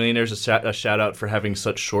Millionaires a shout out for having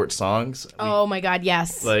such short songs. Oh my God,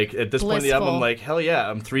 yes. Like at this point in the album, I'm like, hell yeah,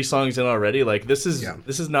 I'm 3 songs in already. Like this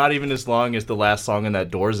is not even as long as the last song on that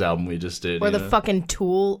Doors album we just did. Or the fucking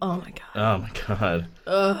Tool. Oh my God. Oh my God.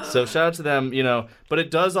 So shout out to them, but it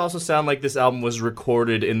does also sound like this album was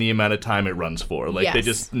recorded in the amount of time it runs for. Like they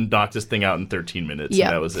just knocked this thing out in 13 minutes and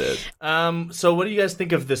that was it. So So what do you guys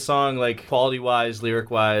think of this song, like quality-wise,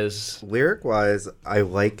 lyric-wise? Lyric-wise, I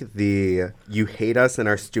like the you hate us and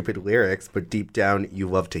our stupid lyrics, but deep down you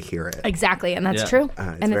love to hear it. Exactly, and that's true. It's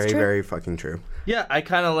and very, it's true. very fucking true. Yeah, I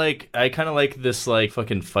kind of like this like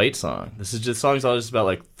fucking fight song. This is just songs all just about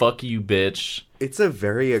like fuck you, bitch. It's a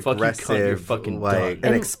very Fuck you, cunt, you're aggressive, fucking like, done.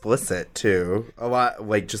 and explicit too. A lot,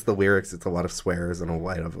 like just the lyrics. It's a lot of swears and a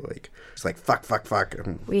lot of like, just like fuck, fuck, fuck.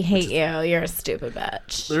 We hate you. You're a stupid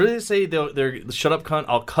bitch. Literally, they say they're shut up, cunt.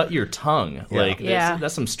 I'll cut your tongue. Yeah. Like, Yeah.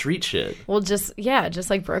 that's some street shit. Well, just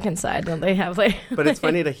like Broken Side, don't they have like? But it's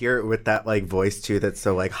funny to hear it with that like voice too. That's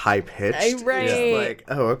so like high pitched. Right. It's like,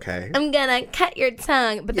 oh, okay. I'm gonna cut your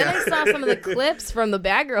tongue. But then I saw some of the clips from the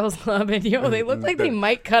Bad Girls Club, and they look like they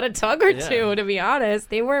might cut a tongue or two. To be honest,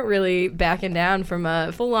 they weren't really backing down from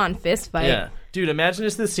a full-on fist fight. Yeah. Dude, imagine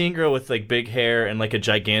just the scene girl with like big hair and like a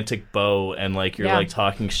gigantic bow and like you're like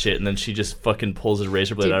talking shit and then she just fucking pulls a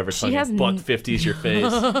razor blade out of her tongue and buck 50s your face.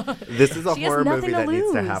 This is a horror movie that needs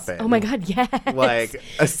to happen. Oh my god, yes. Like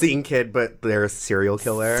a scene kid, but they're a serial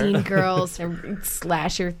killer. Scene girls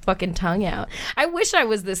slash your fucking tongue out. I wish I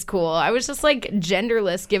was this cool. I was just like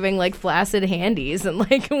genderless, giving like flaccid handies and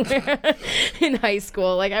like in high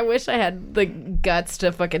school. Like I wish I had the guts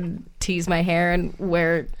to fucking tease my hair and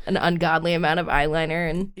wear an ungodly amount of eyeliner.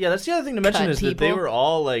 And yeah, that's the other thing to mention is that they were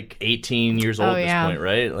all like 18 years old at this point,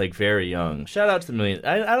 right? Like very young. Shout out to the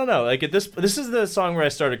Millionaires. I don't know. Like this is the song where I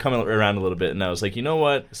started coming around a little bit, and I was like, you know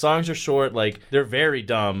what? Songs are short. Like they're very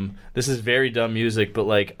dumb. This is very dumb music, but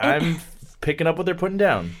like I'm picking up what they're putting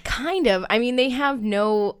down. Kind of. I mean, they have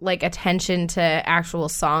no like attention to actual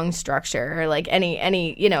song structure or like any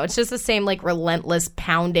it's just the same like relentless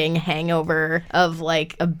pounding hangover of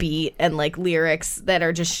like a beat and like lyrics that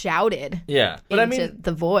are just shouted. Yeah. But into I mean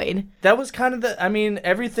the void. That was kind of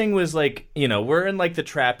everything was like, we're in like the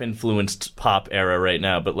trap influenced pop era right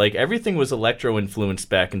now, but like everything was electro influenced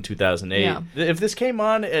back in 2008. Yeah. If this came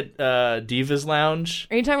on at Divas Lounge.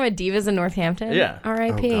 Are you talking about Divas in Northampton? Yeah.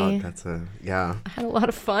 R.I.P. Oh God, that's yeah. I had a lot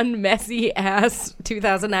of fun, messy ass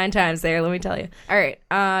 2009 times there, let me tell you. All right,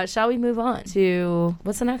 shall we move on to,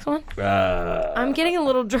 what's the next one? I'm getting a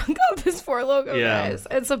little drunk off this Four Loko, guys.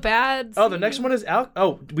 It's a bad... Oh, the next one is out.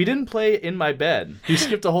 Oh, we didn't play In My Bed. You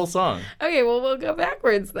skipped a whole song. Okay, well, we'll go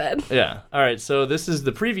backwards then. Yeah. All right, so this is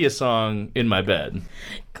the previous song, In My Bed.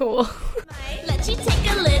 Cool. Let you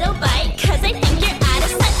take a little bite, cause I think you're out of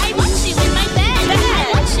sight. I want you in my bed.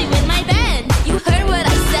 I want you in my bed. You heard what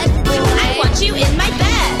I said, boy. I want you in my bed.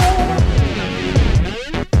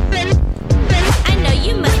 I know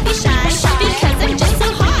you must be shy, because I'm just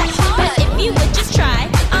so hot. But if you would just try,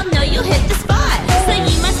 I'll know you'll hit the spot. So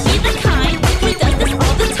you must be the kind who does this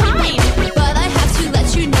all the time. But I have to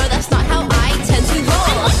let you know that's not how I tend to roll.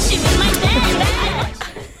 I want you in my bed.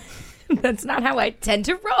 That's not how I tend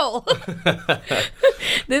to roll.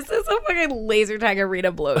 This is a fucking laser tag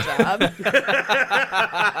arena blowjob.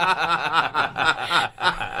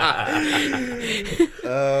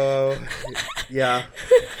 Oh, yeah.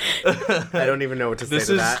 I don't even know what to say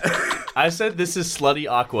to that. I said this is slutty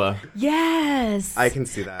aqua. Yes. I can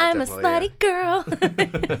see that. I'm definitely, a slutty girl.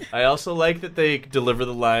 I also like that they deliver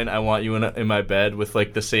the line, I want you in my bed, with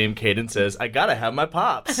like the same cadence as, I gotta have my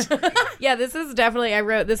pops. Yeah, this is definitely,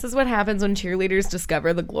 this is what happens when cheerleaders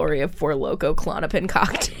discover the glory of Four Loko Klonopin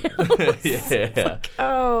cocktails. Yeah.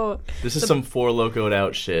 Oh. This is some Four Loco'd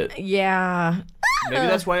out shit. Yeah. Maybe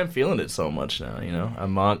that's why I'm feeling it so much now,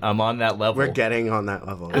 I'm on that level. We're getting on that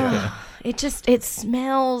level. Yeah. It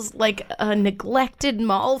smells like a neglected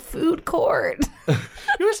mall food court.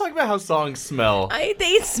 You were talking about how songs smell.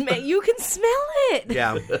 They smell. You can smell it.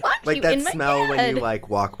 Yeah, like you that in my smell when bed. you like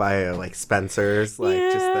walk by like Spencer's, like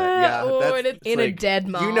just in a dead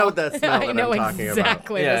mall. You know the smell that I know I'm talking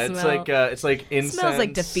exactly about. Yeah, the smell. it's like incense. It smells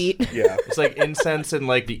like defeat. Yeah, it's like incense and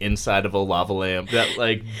like the inside of a lava lamp. That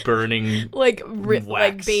like burning like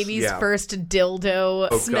wax. baby's first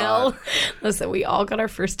dildo smell. God. Listen, we all got our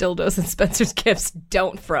first dildos in Spencer's Gifts.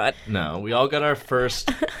 Don't front. No, we all got our first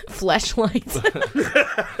fleshlights.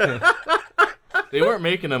 They weren't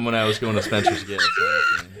making them when I was going to Spencer's Gifts.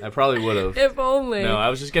 I probably would have. If only. No, I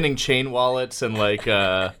was just getting chain wallets and like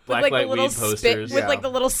blacklight weed posters. With like the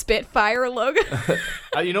little Spitfire logo.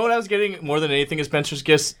 You know what I was getting more than anything at Spencer's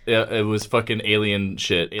Gifts? It was fucking alien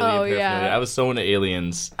shit. Alien paraphernalia. I was so into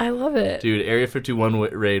aliens. I love it. Dude, Area 51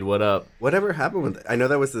 raid, what up? Whatever happened with it? I know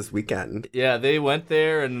that was this weekend. Yeah, they went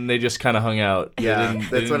there and they just kind of hung out. Yeah,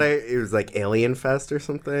 it was like Alien Fest or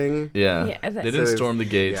something. Yeah, they didn't storm the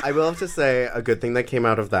gates. Yeah. I will have to say a good thing that came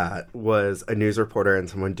out of that was a news reporter and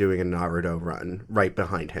someone someone doing a Naruto run right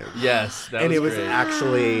behind him. Yes, that and was it was great.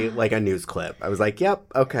 actually like a news clip. I was like, "Yep,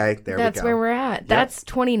 okay, there we go." That's where we're at. That's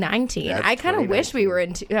 2019. That's I kind of wish we were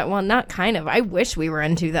in. Well, not kind of. I wish we were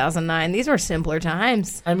in 2009. These were simpler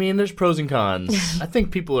times. I mean, there's pros and cons. I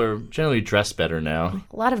think people are generally dressed better now.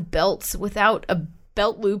 A lot of belts without a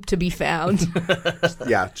belt loop to be found.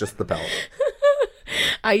 Yeah, just the belt.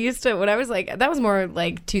 I used to, when I was like, that was more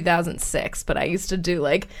like 2006, but I used to do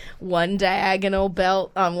like one diagonal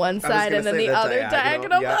belt on one side and then the other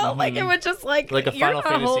diagonal belt. Like it would just like a you're Final not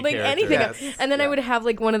Fantasy holding character. anything Yes. up. And then I would have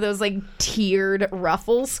like one of those like tiered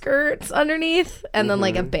ruffle skirts underneath and then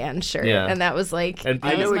like a band shirt. Yeah. And that was like, And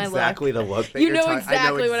I that was know my exactly look. the look that You you're know talking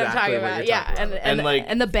exactly what I'm talking about. Yeah.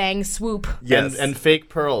 And the bang swoop. Yes. And fake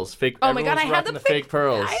pearls. Oh my God, I had the fake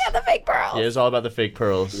pearls. I had the fake pearls. Yeah, it's all about the fake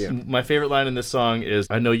pearls. Yeah. My favorite line in this song is,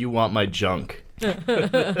 "I know you want my junk."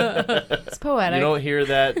 It's poetic. You don't hear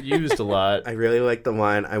that used a lot. I really like the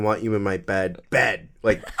line, "I want you in my bed." Bed.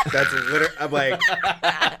 Like, that's literally, I'm like,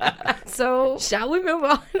 So, shall we move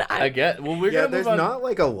on? I get. Well, we're yeah, gonna there's move on. not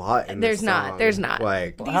like a lot in There's this not. song. There's not.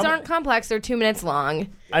 Like, These aren't complex. They're 2 minutes long.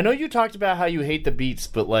 I know you talked about how you hate the beats,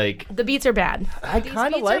 but like, The beats are bad. I These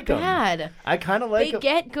kind of beats like are them. bad. I kind of like They them.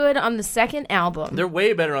 get good on the second album. They're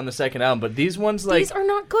way better on the second album, but these ones like These are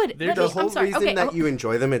not good. they're Let the me- whole I'm sorry. reason Okay, that you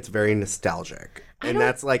enjoy them, it's very nostalgic. And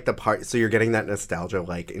that's like the part, so you're getting that nostalgia,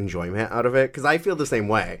 like, enjoyment out of it. Because I feel the same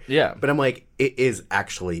way. Yeah. But I'm like, it is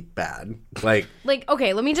actually bad. Like,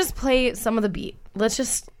 okay, let me just play some of the beat. Let's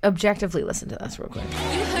just objectively listen to this real quick. You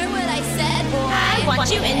heard what I said, boy. I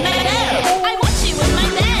want you in my bed. I want you in my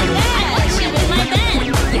bed. I want you in my bed.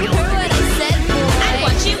 You heard what I said, boy. I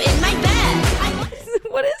want you in my bed.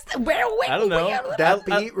 What is that? Where? I don't know. that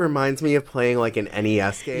beat reminds me of playing like an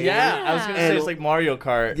NES game. Yeah, I was gonna say it's like Mario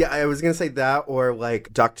Kart. Yeah, I was gonna say that, or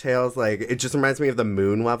like DuckTales. Like, it just reminds me of the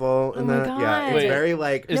moon level. In my that. God. Yeah, it's Wait, very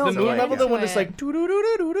like. Is No, the so moon like, level the one yeah. that's like Yeah,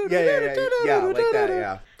 like that.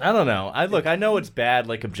 Yeah. I don't know. I know it's bad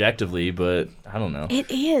like objectively, but I don't know. It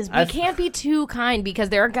is. We can't be too kind because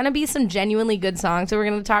there are going to be some genuinely good songs that we're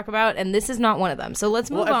going to talk about, and this is not one of them. So let's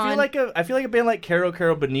move Well, on. I feel like a band like Caro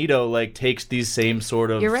Caro Bonito like takes these same sort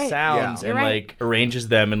of You're right. sounds Yeah. and You're right. like arranges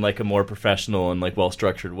them in like a more professional and like well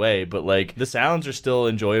structured way. But like the sounds are still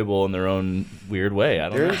enjoyable in their own weird way. I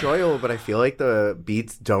don't They're know. enjoyable, but I feel like the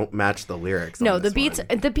beats don't match the lyrics. No, on the this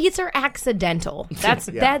one. beats are accidental. That's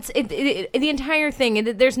Yeah. that's it, the entire thing.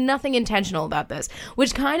 There's nothing intentional about this,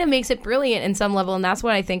 which kind of makes it brilliant in some level, and that's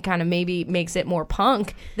what I think kind of maybe makes it more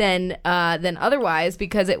punk than otherwise,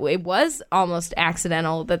 because it was almost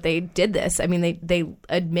accidental that they did this. I mean, they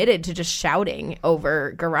admitted to just shouting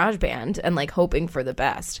over GarageBand and like hoping for the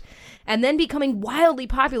best. And then becoming wildly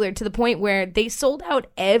popular to the point where they sold out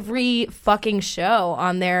every fucking show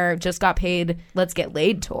on their Just Got Paid, Let's Get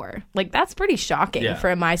Laid tour. Like, that's pretty shocking for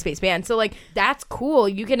a MySpace band. So, like, that's cool.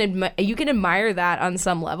 You can admire that on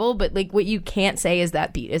some level, but, like, what you can't say is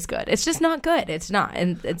that beat is good. It's just not good. It's not.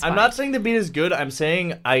 And it's I'm fine. not saying the beat is good. I'm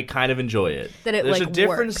saying I kind of enjoy it. That it, There's like, a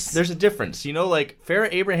difference. works. There's a difference. You know, like Farrah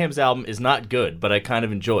Abraham's album is not good, but I kind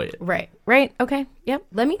of enjoy it. Right. Okay. Yep.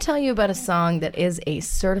 Let me tell you about a song that is a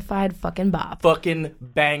certified fucking bop. Fucking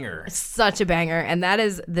banger. Such a banger. And that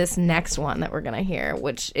is this next one that we're going to hear,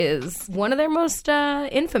 which is one of their most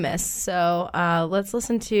infamous. So let's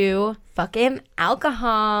listen to fucking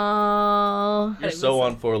Alcohol. You're so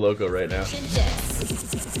on Four Loko right now. Come get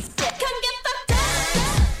fucked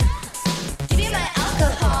up. Give me my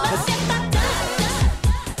alcohol. Let's get fucked up.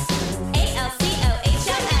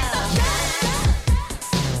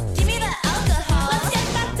 ALCOHOL. Give me the alcohol. Let's get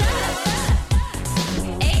fucked up.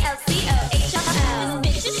 ALCOHOL.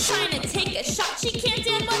 This bitch is trying to take a shot. She can't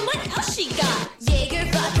damn well what else she got. Jaeger,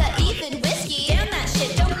 vodka, even whiskey. Damn that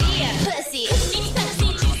shit, don't be a pussy. Need Pepsi,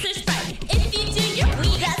 juice, or Sprite. If you do, you're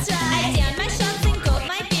weak. That's right. I down my shots and gulp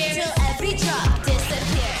my beer till every drop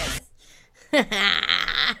disappears.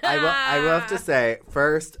 I will have to say,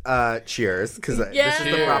 first, cheers, because this is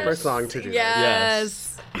the proper song to do this.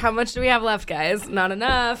 Yes. How much do we have left, guys? Not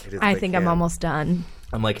enough. It is I the think can. I'm almost done.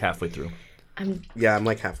 I'm like halfway through. Yeah, I'm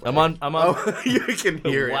like halfway. I'm on. Oh, you can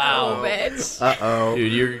hear it. Wow. Oh, bitch. Uh-oh.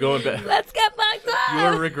 Dude, you're going back. Let's get fucked up. You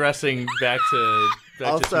are regressing back to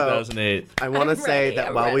Also, 2008. I want to I'm say ready, that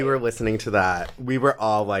I'm while we ready. were listening to that, we were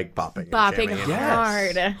all like bopping. and Bopping jamming.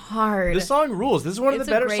 Yes. hard. This song rules. This is one of It's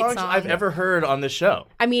the a better great songs song. I've ever heard on this show.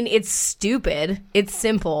 I mean, it's stupid. It's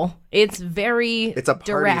simple. It's very It's a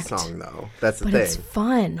party direct, song, though. That's the but thing. it's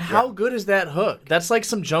fun. How good is that hook? That's like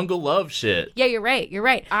some jungle love shit. Yeah, you're right. You're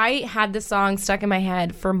right. I had this song stuck in my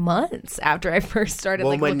head for months after I first started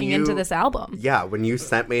looking into this album. Yeah, when you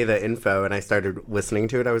sent me the info and I started listening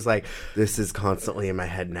to it, I was like, this is constantly in my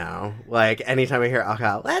head now. Like, anytime I hear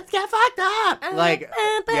alcohol, let's get fucked up.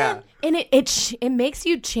 Yeah. And it makes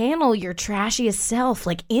you channel your trashiest self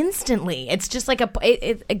like instantly. It's just like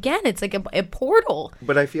it's like a portal.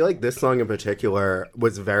 But I feel like this song in particular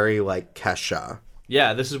was very like Kesha.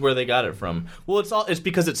 Yeah, this is where they got it from. Well, it's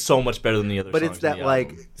because it's so much better than the other songs. But it's that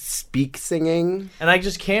like speak singing. And I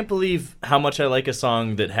just can't believe how much I like a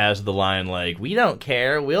song that has the line like, "We don't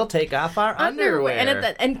care, we'll take off our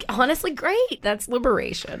underwear." And honestly, great. That's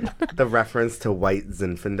liberation. The reference to White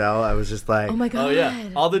Zinfandel, I was just like, oh my god. Oh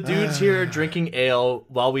yeah, all the dudes here are drinking ale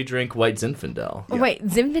while we drink White Zinfandel. Yeah. Wait,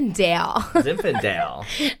 Zinfandel. Zinfandel.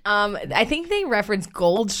 I think they reference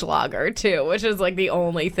Goldschlager too, which is like the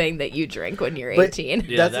only thing that you drink when you're 18.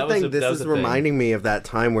 Yeah, that's the thing. This is reminding me of that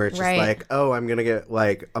time where it's just like, oh, I'm going to get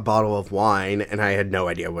like a bottle of wine, and I had no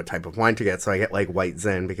idea what type of wine to get, so I get like White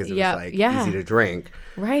Zin because it was like easy to drink.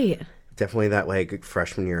 Right. Definitely that like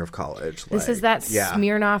freshman year of college. This is that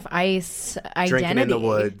Smirnoff Ice identity. Drinking in the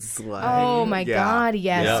woods. Like, oh my god,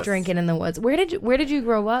 yes, drinking in the woods. Where did you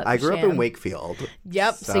grow up? I grew up in Wakefield.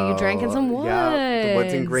 Yep. So you drank in some woods. Yeah, the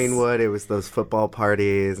woods in Greenwood. It was those football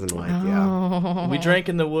parties and we drank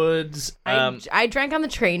in the woods. I drank on the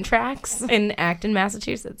train tracks in Acton,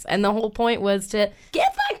 Massachusetts, and the whole point was to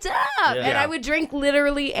get fucked up. And I would drink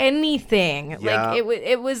literally anything. Like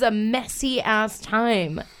it was a messy ass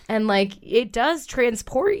time. And, like, it does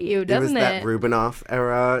transport you, doesn't it? It was that Rubinoff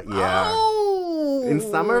era. Yeah. Oh! In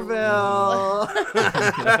Somerville.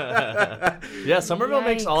 Yeah, Somerville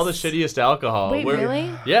makes all the shittiest alcohol. Wait,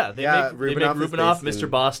 really? Yeah, they make Rubinoff, in... Mr.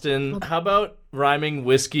 Boston. How about rhyming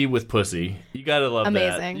whiskey with pussy? You gotta love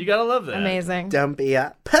that. You gotta love that. Amazing. Don't be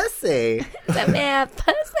a pussy. Don't be a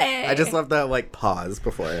pussy. I just love that, like, pause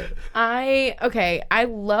before it. I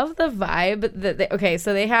love the vibe that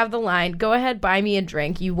so they have the line, "Go ahead, buy me a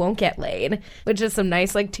drink, you won't get laid," which is some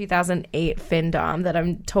nice, like, 2008 findom that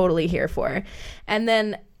I'm totally here for. And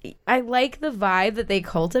then I like the vibe that they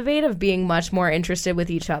cultivate of being much more interested with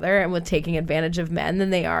each other and with taking advantage of men than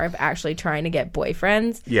they are of actually trying to get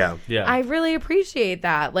boyfriends. Yeah. I really appreciate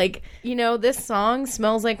that. Like, you know, this song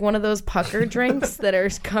smells like one of those pucker drinks that are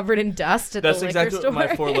covered in dust at the liquor store. That's exactly what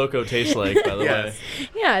my Four Loko tastes like, by the way.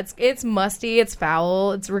 Yeah, it's musty, it's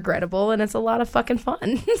foul, it's regrettable, and it's a lot of fucking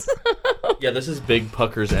fun. Yeah, this is big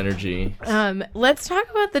Pucker's energy. Let's talk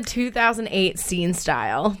about the 2008 scene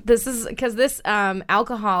style. This is because this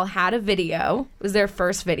alcohol had a video. It was their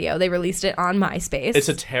first video. They released it on MySpace. It's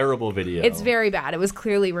a terrible video. It's very bad. It was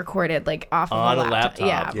clearly recorded like off on of a laptop.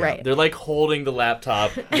 Yeah, right. They're like holding the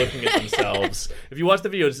laptop, looking at themselves. If you watch the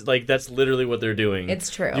video, it's like that's literally what they're doing. It's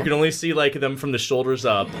true. You can only see like them from the shoulders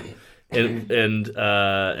up.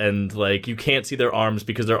 And like you can't see their arms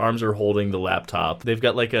because their arms are holding the laptop. They've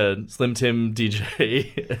got like a Slim Tim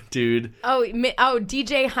DJ dude. Oh,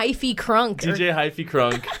 DJ Hyphy Crunk. DJ Hyphy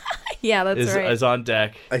Crunk. Yeah, that's right. Is on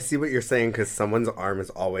deck. I see what you're saying because someone's arm is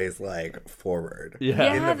always like forward.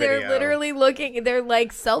 Yeah, they're literally looking. They're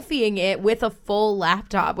like selfieing it with a full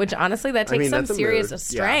laptop, which honestly that takes some serious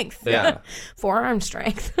strength. Yeah. Forearm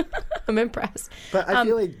strength. I'm impressed. But I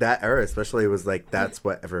feel like that era especially was like that's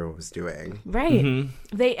what everyone was doing. Right.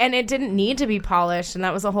 Mm-hmm. And it didn't need to be polished, and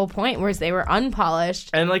that was the whole point, whereas they were unpolished.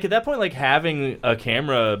 And like at that point, like having a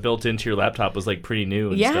camera built into your laptop was like pretty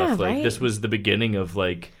new and stuff. Like this was the beginning of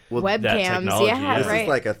like webcams. This is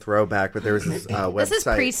like a throwback, but there was this website. This is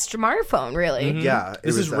pre-smartphone, really. Mm-hmm. Yeah.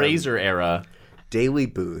 This is Razor era. Daily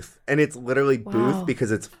Booth. And it's literally booth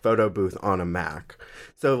because it's photo booth on a Mac.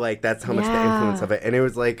 So like that's how much the influence of it. And it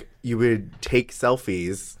was like you would take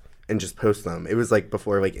selfies and just post them. It was like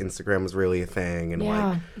before like Instagram was really a thing. And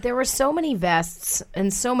like there were so many vests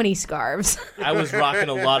and so many scarves. I was rocking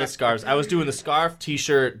a lot of scarves. I was doing the scarf,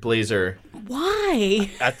 t-shirt, blazer. Why?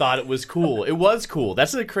 I thought it was cool. It was cool.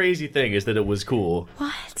 That's the crazy thing is that it was cool.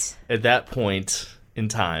 What? At that point in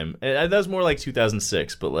time. And that was more like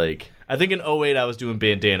 2006, but like I think in 2008 I was doing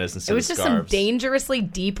bandanas instead of scarves. It was just some dangerously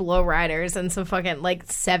deep lowriders and some fucking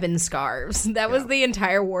like 7 scarves. That was the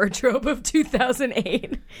entire wardrobe of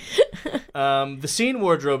 2008. The scene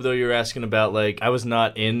wardrobe though you're asking about, like I was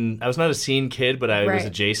not a scene kid, but I was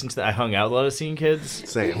adjacent to that. I hung out with a lot of scene kids.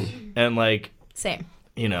 Same. And like same.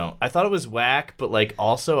 You know, I thought it was whack, but like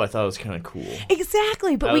also I thought it was kind of cool.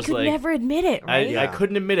 Exactly, but we could never admit it, right? I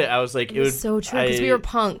couldn't admit it. I was like, it was so true because we were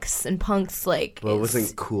punks, and punks like. Well, it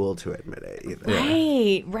wasn't cool to admit it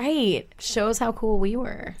either. Right. Shows how cool we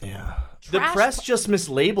were. Yeah. The press just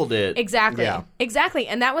mislabeled it. Exactly. Yeah. Exactly.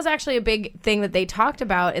 And that was actually a big thing that they talked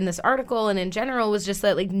about in this article and in general was just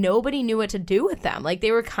that like nobody knew what to do with them. Like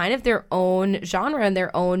they were kind of their own genre and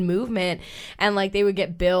their own movement, and like they would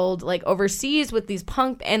get billed like overseas with these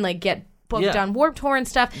punk and like get booked on Warped Tour and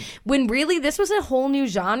stuff, when really this was a whole new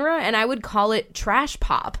genre, and I would call it trash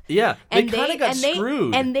pop. Yeah, and they kind of got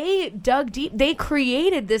screwed. And they dug deep. They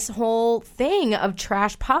created this whole thing of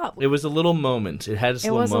trash pop. It was a little moment. It had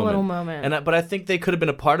a little moment. But I think they could have been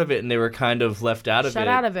a part of it, and they were kind of left out of it. Shut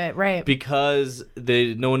out of it, right. Because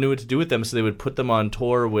no one knew what to do with them, so they would put them on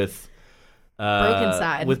tour with...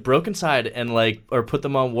 Broken Side and or put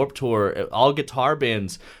them on Warped Tour, all guitar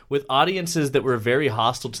bands with audiences that were very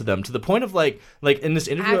hostile to them, to the point of like in this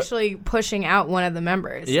interview actually pushing out one of the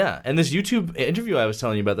members. Yeah, and this YouTube interview I was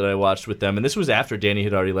telling you about that I watched with them, and this was after Danny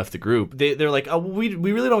had already left the group. They're like, oh, we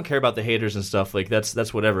really don't care about the haters and stuff, like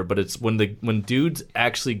that's whatever. But it's when dudes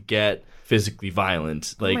actually get physically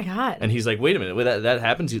violent, like, oh my God. And he's like, wait a minute, that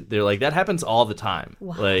happens? They're like, that happens all the time.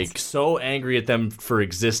 What? Like, so angry at them for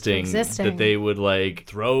existing that they would like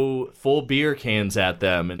throw full beer cans at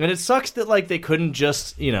them, and it sucks that like they couldn't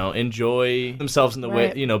just enjoy themselves in the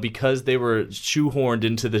way because they were shoehorned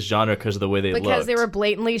into this genre because of the way they looked. They were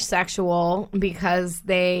blatantly sexual, because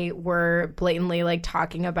they were blatantly like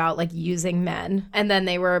talking about like using men, and then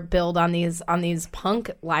they were billed on these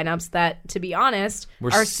punk lineups that, to be honest,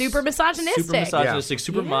 are super misogynistic.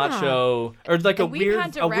 Super macho, or like a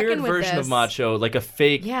weird version of macho, like a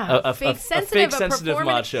fake sensitive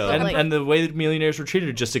macho. And the way that Millionaires were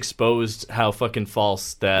treated just exposed how fucking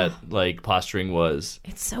false that like posturing was.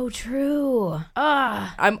 It's so true.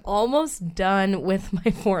 I'm almost done with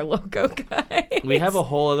my Four Loko guys. We have a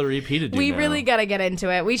whole other EP to do. We really got to get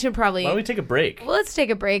into it. We should probably... Why don't we take a break? Well, let's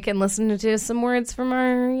take a break and listen to some words from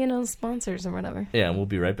our, sponsors or whatever. Yeah, and we'll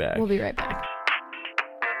be right back.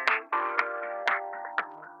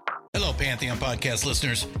 Hello, Pantheon podcast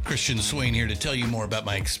listeners. Christian Swain here to tell you more about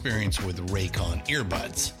my experience with Raycon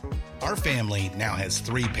earbuds. Our family now has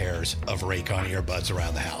 3 pairs of Raycon earbuds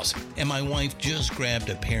around the house, and my wife just grabbed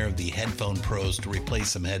a pair of the Headphone Pros to replace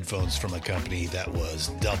some headphones from a company that was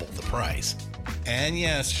double the price. And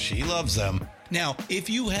yes, she loves them. Now, if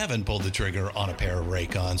you haven't pulled the trigger on a pair of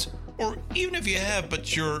Raycons, or even if you have,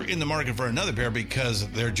 but you're in the market for another pair because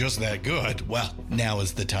they're just that good, well, now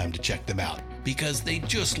is the time to check them out, because they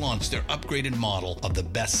just launched their upgraded model of the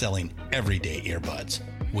best-selling everyday earbuds.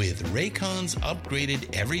 With Raycon's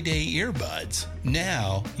upgraded everyday earbuds,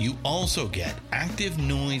 now you also get active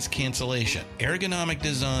noise cancellation, ergonomic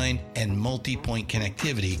design, and multi-point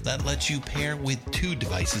connectivity that lets you pair with 2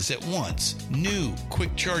 devices at once. New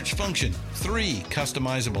quick charge function, 3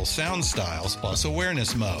 customizable sound styles, plus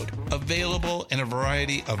awareness mode. Available in a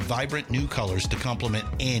variety of vibrant new colors to complement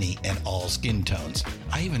any and all skin tones.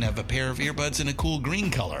 I even have a pair of earbuds in a cool green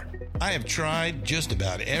color. I have tried just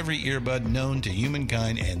about every earbud known to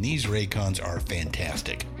humankind, and these Raycons are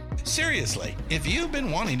fantastic. Seriously, if you've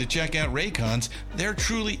been wanting to check out Raycons, there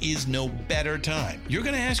truly is no better time. You're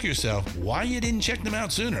going to ask yourself why you didn't check them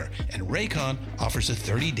out sooner, and Raycon offers a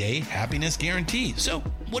 30-day happiness guarantee. So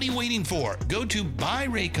what are you waiting for? Go to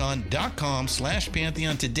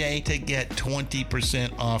buyraycon.com/Pantheon today to get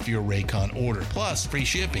 20% off your Raycon order, plus free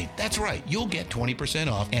shipping. That's right, you'll get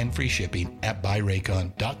 20% off and free shipping at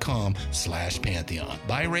buyraycon.com/Pantheon.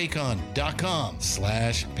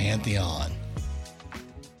 buyraycon.com/Pantheon.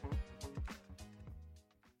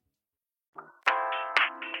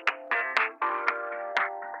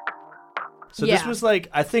 So this was like,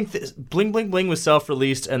 I think Bling Bling Bling was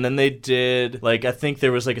self-released, and then they did, like, I think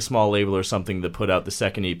there was like a small label or something that put out the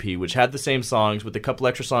second EP, which had the same songs with a couple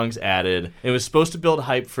extra songs added. It was supposed to build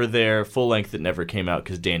hype for their full length that never came out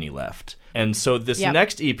because Danny left. And so this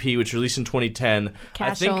next EP, which released in 2010,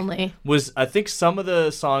 I think some of the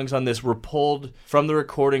songs on this were pulled from the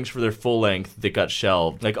recordings for their full length that got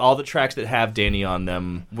shelved. Like all the tracks that have Danny on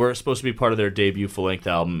them were supposed to be part of their debut full length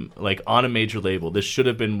album, like on a major label. This should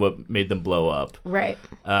have been what made them blow up. Right.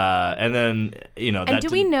 And then, And do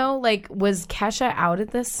we know, like, was Kesha out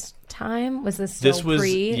at this time? Was this still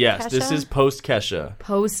pre-Kesha? Yes, this is post-Kesha.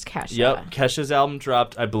 Post-Kesha. Yep, Kesha's album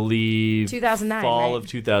dropped, I believe, 2009, fall of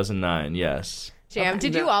 2009, yes. Jam,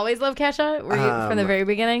 did you always love Kesha? Were you from the very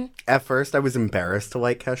beginning? At first, I was embarrassed to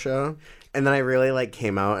like Kesha. And then I really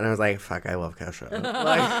came out and I was like, fuck, I love Kesha.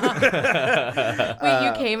 Wait,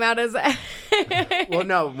 you came out as Well,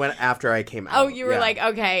 no, after I came out. Oh, you were like,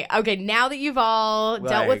 okay, now that you've all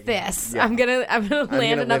dealt with this, I'm gonna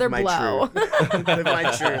land another blow. Live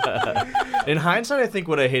my truth. In hindsight, I think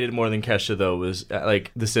what I hated more than Kesha though was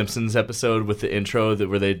like the Simpsons episode with the intro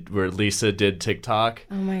where Lisa did TikTok.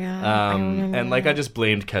 Oh my god! And like I just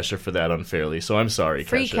blamed Kesha for that unfairly. So I'm sorry,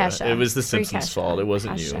 Free Kesha. It was the Simpsons' fault. It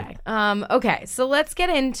wasn't you. Okay, so let's get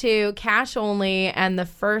into Cash Only and the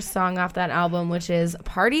first song off that album, which is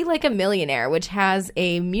Party Like a Millionaire, which has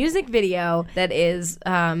a music video that is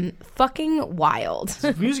fucking wild.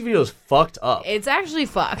 This music video is fucked up. It's actually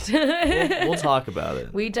fucked. We'll talk about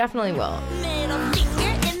it. We definitely will. Middle finger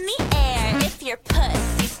in the air if your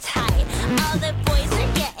pussy's tight. All the boys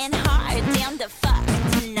are getting hard. Down to fuck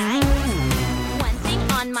tonight. One thing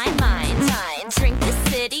on my mind. Drink the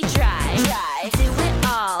city dry. Do it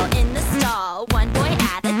all in the stall. One boy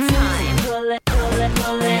at a time. Pull it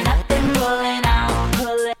up and pull it out.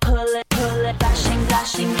 Pull it.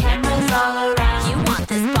 Flashing cameras all around. You want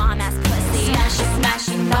this bomb ass pussy?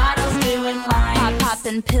 Smashing bottles, doing lines.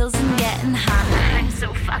 Popping pills and getting high. I'm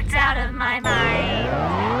so fucked out of my mind.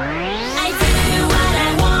 I do what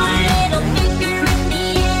I want. Little finger in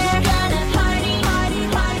the air. Gonna party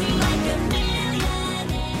like a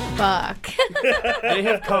millionaire. Fuck. They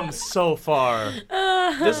have come so far.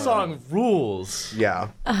 This song rules. Yeah.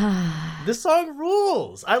 This song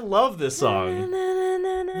rules. I love this song.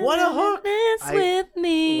 What a hook. With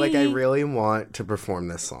me. I really want to perform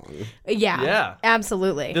this song. Yeah.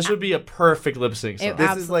 Absolutely. This would be a perfect lip sync song.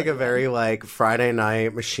 This is like a very Friday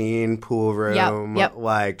night machine pool room. Yep.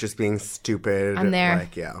 Like just being stupid. I'm there.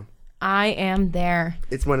 Like, yeah. I am there.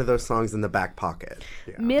 It's one of those songs in the back pocket.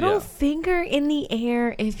 Yeah. Middle finger in the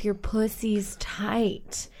air if your pussy's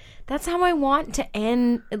tight. That's how I want to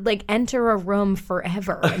enter a room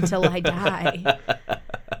forever until I die.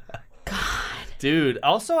 Dude,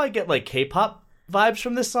 also I get K-pop vibes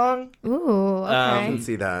from this song. Ooh, okay. I can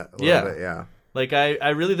see that a little bit, yeah. Like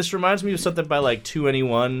I really, this reminds me of something by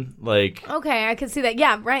 2NE1. Okay, I can see that.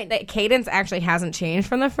 Yeah, right. That cadence actually hasn't changed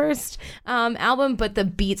from the first album, but the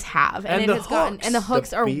beats have, and the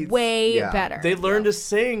hooks are way better. They learn to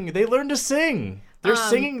sing. They're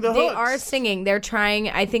singing the hooks. They are singing.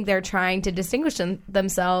 I think they're trying to distinguish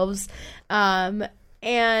themselves.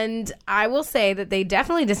 And I will say that they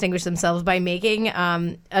definitely distinguish themselves by making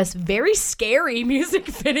a very scary music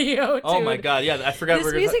video. Dude. Oh my god, yeah, I forgot.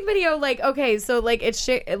 This music video,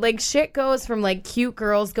 it's shit goes from cute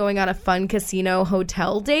girls going on a fun casino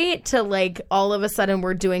hotel date to all of a sudden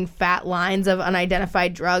we're doing fat lines of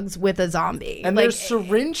unidentified drugs with a zombie. And there's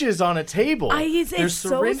syringes on a table. There's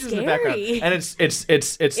syringes so in the background, and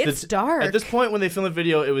it's dark. At this point, when they filmed the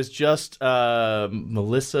video, it was just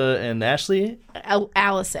Melissa and Ashley.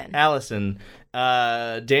 Allison.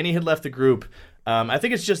 Danny had left the group. I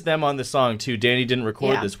think it's just them on the song too. Danny didn't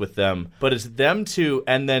record this with them, but it's them two,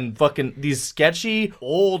 and then fucking these sketchy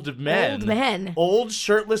old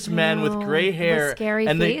shirtless men with gray hair, with scary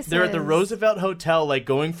and faces. They're at the Roosevelt Hotel,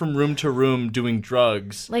 going from room to room doing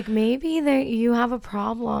drugs. Maybe you have a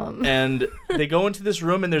problem. And they go into this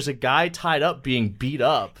room, and there's a guy tied up being beat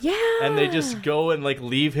up. Yeah, and they just go and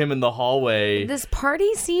leave him in the hallway. This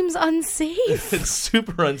party seems unsafe. It's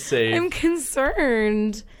super unsafe. I'm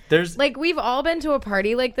concerned. There's we've all been to a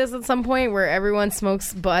party like this at some point where everyone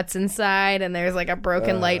smokes butts inside and there's a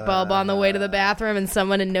broken light bulb on the way to the bathroom and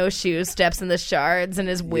someone in no shoes steps in the shards and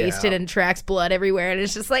is wasted and tracks blood everywhere and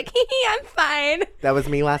it's just I'm fine. That was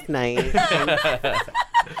me last night.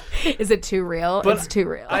 Is it too real? It's too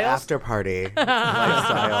real. After party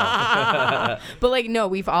lifestyle. But no,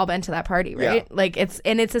 we've all been to that party, right? Yeah.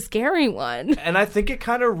 It's a scary one. And I think it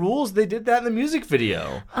kind of rules. They did that in the music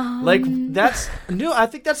video. That's new. I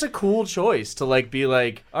think that's a cool choice to be all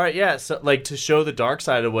right, yeah, so to show the dark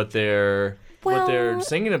side of what they're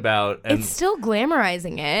singing about. And it's still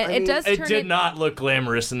glamorizing it. It did not look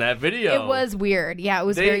glamorous in that video. It was weird. Yeah, it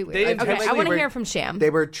was very weird. Okay, I want to hear from Sham. They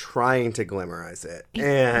were trying to glamorize it,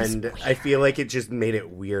 and I feel it just made it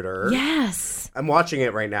weirder. Yes. I'm watching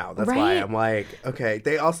it right now. That's why I'm okay.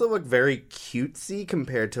 They also look very cutesy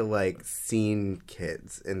compared to scene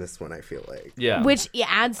kids in this one, I feel like. Yeah. Which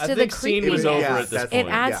adds to the creepiness. Scene was over at this point. It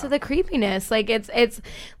adds to the creepiness. It's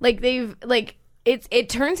they've it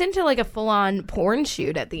turns into like a full-on porn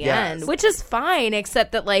shoot at the Yes. end, which is fine,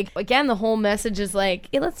 except that like, again, the whole message is like,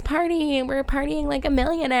 hey, let's party, we're partying like a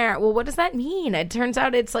millionaire. Well, what does that mean? It turns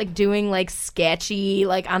out it's like doing like sketchy,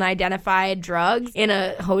 like unidentified drugs in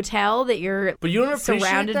a hotel that you're But you don't appreciate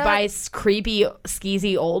surrounded that? by creepy,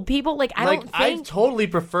 skeezy old people. Like, I don't I think totally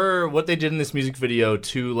prefer what they did in this music video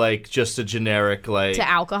to like just a generic like to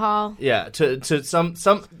alcohol. Yeah, to some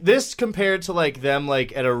this compared to like them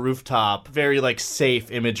like at a rooftop, very like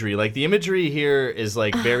safe imagery. Like the imagery here is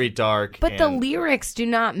like very dark. But the and- lyrics do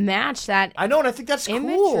not match that. I know, and I think that's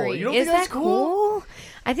imagery. cool. You don't Is think that's that cool?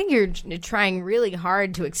 I think you're trying really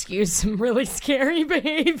hard to excuse some really scary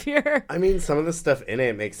behavior. I mean, some of the stuff in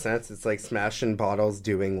it makes sense. It's like smashing bottles,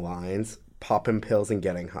 doing lines, popping pills, and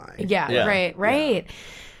getting high. Yeah. Right.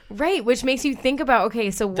 Right, which makes you think about,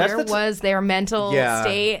 okay, so where was their mental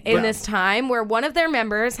state in this time where one of their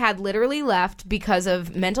members had literally left because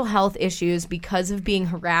of mental health issues, because of being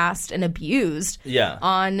harassed and abused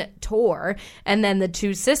on tour. And then the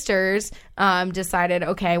two sisters decided,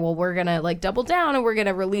 okay, well, we're going to like double down and we're going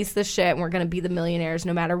to release this shit and we're going to be the millionaires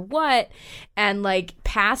no matter what. And like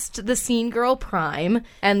past the scene girl prime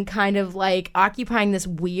and kind of like occupying this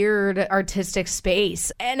weird artistic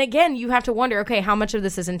space. And again, you have to wonder, okay, how much of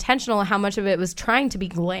this is intentional, how much of it was trying to be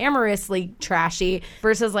glamorously trashy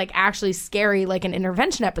versus like actually scary, like an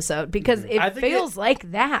intervention episode, because it feels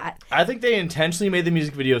like that. I think they intentionally made the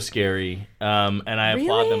music video scary, and I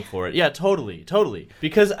applaud them for it. Yeah, totally.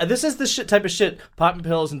 Because this is the type of shit, popping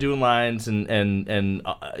pills and doing lines and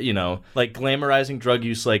you know, like glamorizing drug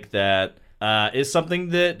use like that. Is something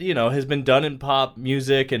that, you know, has been done in pop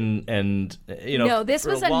music and you know, no, this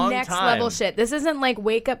was a next level shit. This isn't like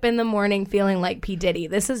wake up in the morning feeling like P. Diddy.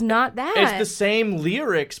 This is not that. It's the same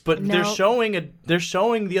lyrics, but they're showing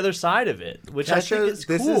the other side of it, which Kesha, I think is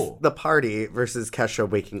cool. This is the party versus Kesha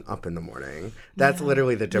waking up in the morning. That's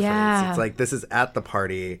literally the difference. Yeah. It's like this is at the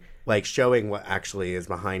party, like showing what actually is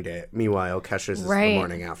behind it. Meanwhile, Kesha's is the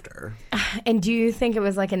morning after. And do you think it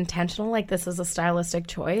was like intentional? Like this is a stylistic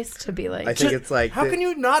choice to be like? I think it's like how can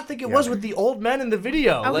you not think it was with the old men in the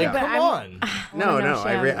video? Okay, like, come on. No,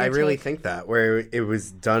 I really think that where it was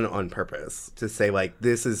done on purpose to say like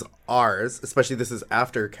this is ours, especially this is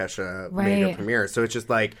after Kesha made her premiere. So it's just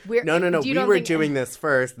like no, we were doing this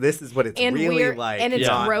first. This is what it's really like, and it's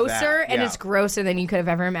grosser, and it's grosser than you could have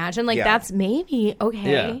ever imagined. Like that's maybe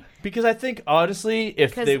okay. Yeah. Because I think, honestly,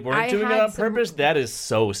 if they weren't doing it on purpose, that is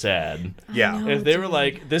so sad. Yeah. If they were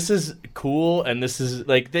like, this is cool, and this is,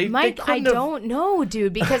 like, Mike, I don't know,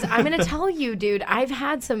 dude, because I'm going to tell you, dude, I've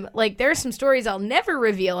had some, like, there's some stories I'll never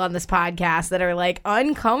reveal on this podcast that are, like,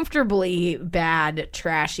 uncomfortably bad,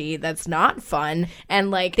 trashy, that's not fun,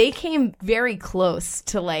 and, like, they came very close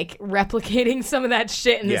to, like, replicating some of that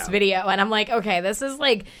shit in this video, and I'm like, okay, this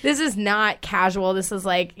is not casual, this is,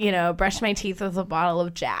 like, you know, brush my teeth with a bottle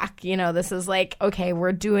of Jack. You know, this is like, okay,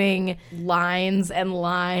 we're doing lines and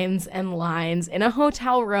lines and lines in a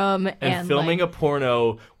hotel room and filming like, a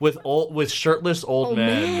porno with shirtless old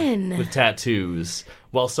men with tattoos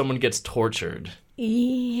while someone gets tortured.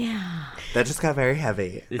 Yeah. That just got very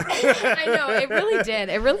heavy. I know, it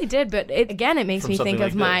really did. But it makes me think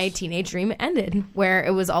of my teenage dream ended, where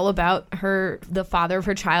it was all about the father of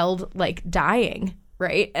her child, like, dying.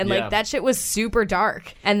 Right? And like that shit was super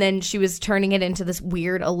dark. And then she was turning it into this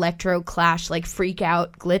weird electro clash, like freak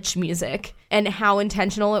out glitch music. And how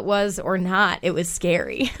intentional it was or not, it was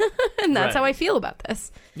scary. And that's how I feel about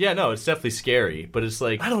this. Yeah, no, it's definitely scary. But it's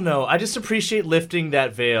like, I don't know. I just appreciate lifting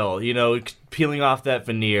that veil, you know, peeling off that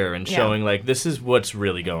veneer and showing like, this is what's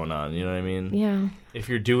really going on. You know what I mean? Yeah. If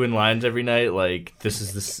you're doing lines every night, like, this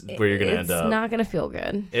is where you're going to end up. It's not going to feel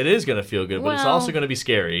good. It is going to feel good, but it's also going to be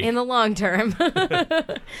scary. In the long term.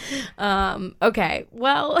 Okay,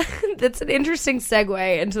 well, that's an interesting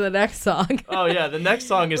segue into the next song. Oh, yeah, the next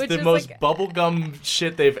song is the most like, bubblegum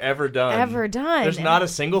shit they've ever done. There's not a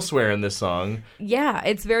single swear in this song. Yeah,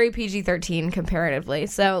 it's very PG-13 comparatively.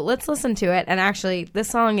 So let's listen to it. And actually, this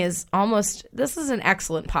song is this is an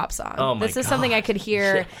excellent pop song. Oh my This is something I could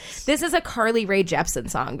hear. Yes. This is a Carly Rae Jepsen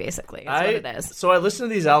song, basically. That's what it is. So I listen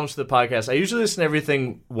to these albums for the podcast. I usually listen to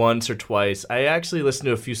everything once or twice. I actually listen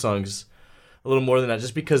to a few songs a little more than that,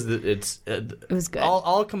 just because it was good.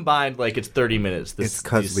 All combined, like, it's 30 minutes. It's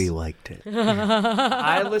because we liked it.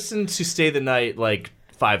 I listened to Stay the Night, like,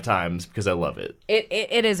 5 times because I love it.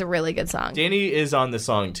 It is a really good song. Danny is on the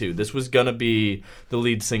song, too. This was going to be the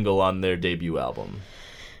lead single on their debut album.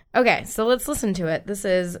 Okay, so let's listen to it. This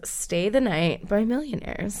is Stay the Night by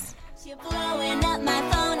Millionaires. You're blowing up my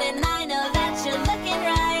phone and I know that you're looking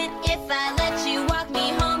right. If I let you walk me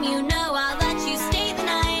home, you know I'll let you stay the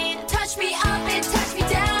night. Touch me up and touch me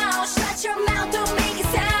down. Shut your mouth.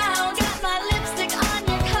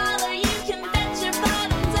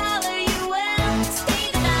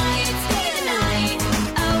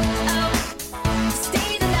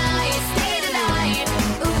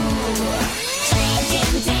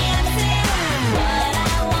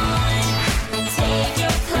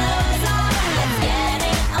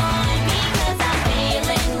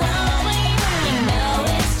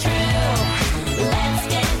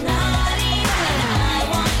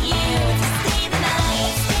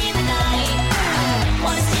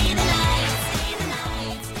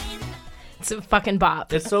 fucking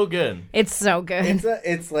bop. It's so good. It's so good.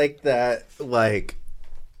 It's like that, like,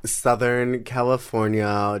 Southern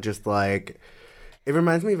California, just like, it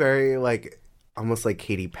reminds me very, like, almost like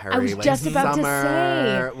Katy Perry. I was like just about summer,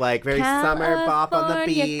 to say. like very summer bop on the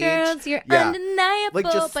beach. Girls, you're undeniable, like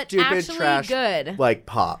just but stupid actually trash, good. Like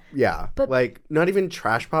pop, yeah. But like not even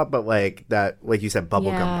trash pop, but like that, like you said,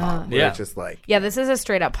 bubblegum pop. Where it's just like this is a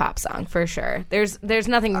straight up pop song for sure. There's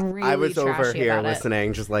nothing really. I was over trashy here about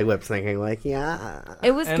listening, just like lip syncing, like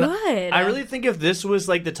it was And good. I really think if this was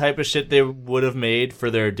like the type of shit they would have made for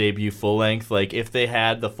their debut full length, like if they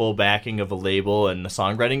had the full backing of a label and a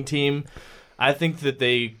songwriting team, I think that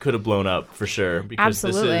they could have blown up for sure, because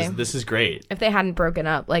this is great. If they hadn't broken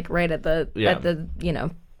up like right at the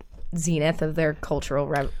zenith of their cultural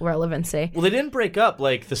relevancy. Well, they didn't break up.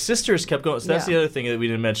 Like the sisters kept going. So that's the other thing that we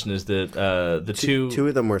didn't mention is that the two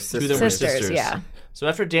of them were sisters. So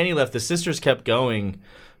after Danny left, the sisters kept going,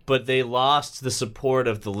 but they lost the support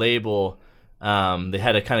of the label. They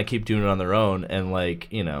had to kind of keep doing it on their own, and like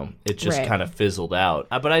it just kind of fizzled out.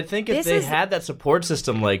 But I think if they had that support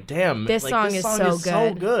system, like damn, this song is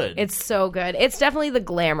so good. It's so good. It's definitely the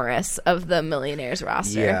glamorous of the Millionaires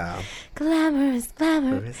roster. Yeah, glamorous.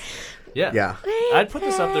 Yeah. I'd put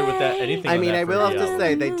this up there with that. Anything. I mean, I will have to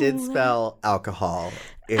say they did spell alcohol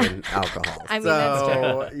in alcohol. I mean, that's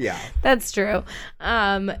true. Yeah, that's true.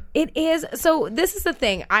 It is. So this is the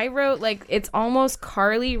thing. I wrote like it's almost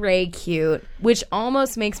Carly Rae cute, which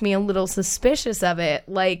almost makes me a little suspicious of it.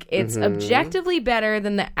 Like it's objectively better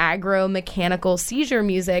than the aggro mechanical seizure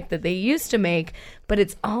music that they used to make, but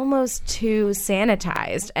it's almost too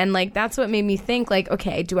sanitized. And like that's what made me think like,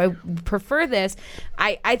 okay, do I prefer this?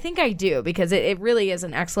 I think I do, because it really is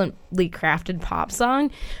an excellently crafted pop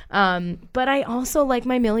song. But I also like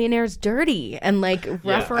my Millionaires dirty and like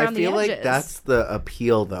rough around the edges. I feel like that's the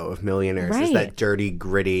appeal though of Millionaires, is that dirty,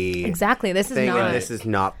 gritty. Exactly. This is thing, not. And this is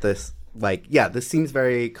not this. Like, yeah, this seems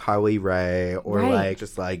very Carly Rae or like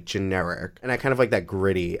just like generic, and I kind of like that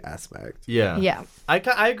gritty aspect. Yeah.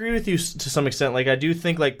 I agree with you to some extent. Like, I do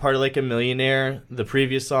think like Party Like a Millionaire, the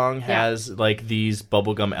previous song, has like these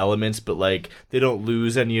bubblegum elements, but like they don't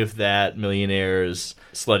lose any of that Millionaires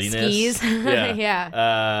sluttiness. Skis.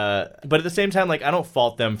 But at the same time, like I don't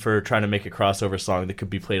fault them for trying to make a crossover song that could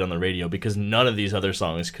be played on the radio, because none of these other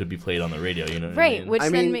songs could be played on the radio. You know what I mean? Which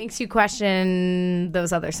then makes you question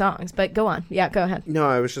those other songs. But go on. Yeah, go ahead. No,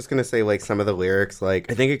 I was just going to say, like, some of the lyrics,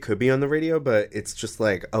 like, I think it could be on the radio, but it's just,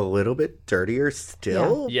 like, a little bit dirtier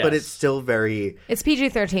still. Yeah. But it's still very... It's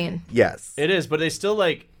PG-13. Yes. It is, but they still,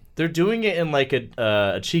 like, they're doing it in, like,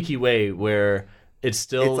 a cheeky way where it's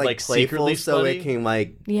still, it's, like playful, secretly so slutty. it can,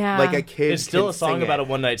 like a kid It's still can a song sing about it. a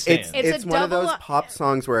one-night stand. It's one of those pop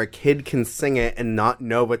songs where a kid can sing it and not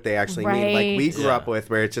know what they actually mean. Like, we grew up with,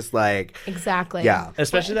 where it's just, like... Exactly. Yeah.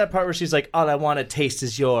 Especially that part where she's like, all I want to taste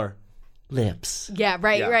is your... lips. Yeah,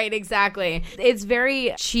 right, exactly. It's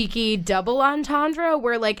very cheeky double entendre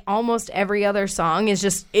where like almost every other song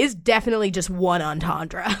is definitely just one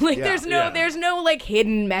entendre. Like there's no like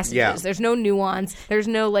hidden messages. Yeah. There's no nuance. There's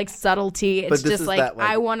no like subtlety. It's just like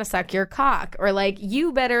I want to suck your cock, or like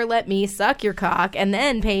you better let me suck your cock and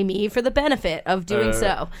then pay me for the benefit of doing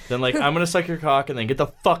so. Then like I'm gonna suck your cock and then get the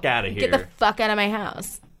fuck out of here. Get the fuck out of my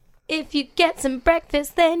house. If you get some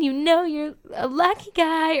breakfast, then you know you're a lucky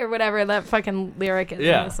guy, or whatever that fucking lyric is in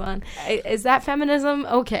this one. Is that feminism?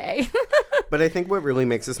 Okay. But I think what really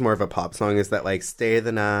makes this more of a pop song is that, like, stay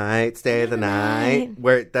the night,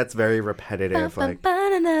 where that's very repetitive. Like,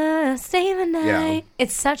 stay the night.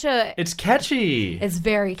 Yeah. It's catchy. It's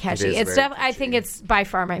very catchy. I think it's by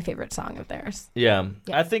far my favorite song of theirs. Yeah.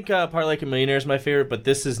 I think Party Like a Millionaire is my favorite, but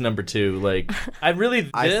this is number 2. Like, I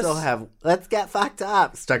still have Let's Get Fucked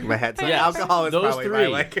Up stuck in my head. So alcohol is probably my,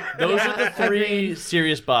 like... Those are the 3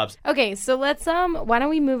 serious bops. Okay, so let's why don't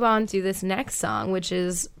we move on to this next song, which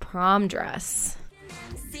is Prom Dress.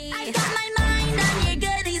 I got my mind on your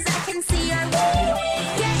goodies, I can see your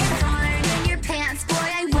getting hard in your pants, boy,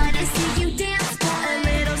 I wanna see you dance, boy. A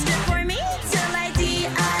little strip for me till I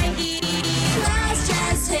D-I-E. Last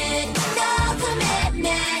just hit, no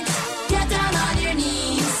commitment, get down on your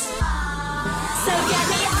knees. So get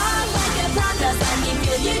me on like a prom dress, let me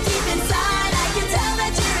feel you deep inside. I can tell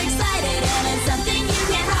that you're excited and it's something you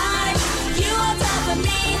can't hide. You on top of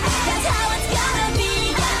me, that's how it's gonna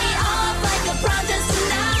be. Get me off like a prom dress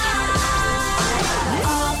tonight.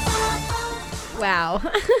 Wow.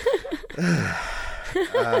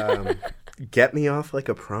 Get me off like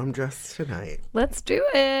a prom dress tonight. Let's do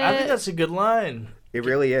it. I think that's a good line. It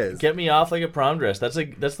really is. Get me off like a prom dress. That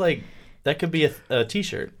could be a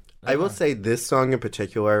t-shirt. I will say this song in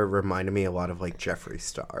particular reminded me a lot of like Jeffree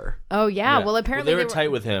Star. Oh yeah, well apparently they were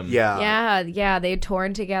tight with him. Yeah, they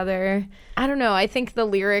toured together. I don't know. I think the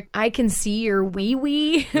lyric "I can see your wee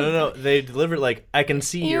wee." No, they delivered like "I can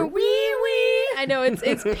see your wee wee." I know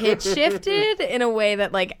it's pitch shifted in a way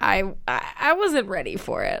that like I wasn't ready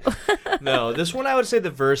for it. No, this one I would say the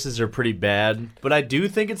verses are pretty bad, but I do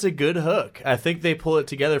think it's a good hook. I think they pull it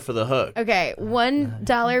together for the hook. Okay,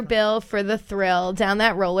 $1 bill for the thrill down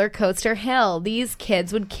that roller coaster hill. These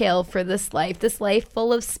kids would kill for this life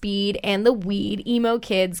full of speed and the weed. Emo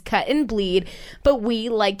kids cut and bleed, but we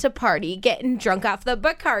like to party, getting drunk off the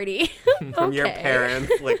Bacardi. From your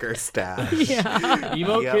parents' liquor stash. Yeah.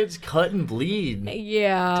 Emo kids cut and bleed.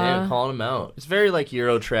 Yeah. Damn, calling them out. It's very like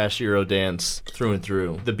Euro trash, Euro dance through and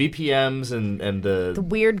through. The BPMs and the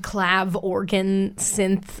weird clav organ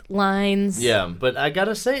synth lines. Yeah, but I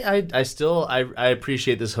gotta say, I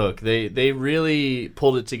appreciate this hook. They really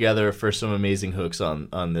pulled it together for some amazing hooks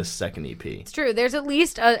on this second EP. It's true. There's at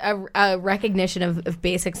least a recognition of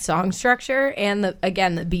basic song structure, and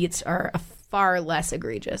the beats are far less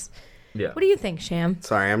egregious. Yeah. What do you think, Sham?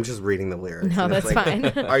 Sorry, I'm just reading the lyrics. No, that's fine.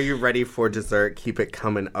 Are you ready for dessert? Keep it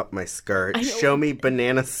coming up my skirt. Show me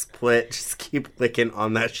banana split. Just keep licking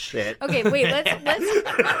on that shit. Okay, wait. That's okay.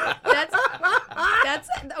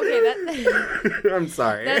 That I'm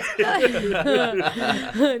sorry.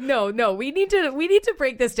 No. We need to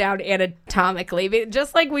break this down anatomically,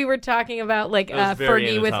 just like we were talking about, like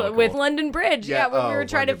Fergie with London Bridge. Yeah, when we were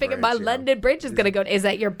trying to figure my London Bridge is gonna go. Is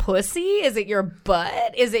that your pussy? Is it your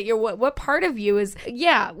butt? Is it your what part of you is?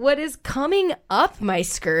 Yeah, what is coming up my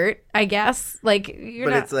skirt? I guess like you're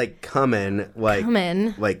but not. It's like coming,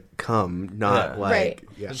 like come, not like. Right.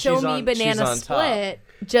 Yeah. Show me banana split.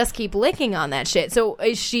 Just keep licking on that shit. So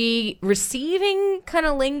is she receiving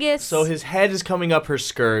cunnilingus? So his head is coming up her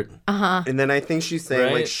skirt. And then I think she's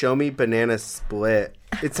saying like, show me banana split.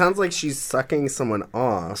 It sounds like she's sucking someone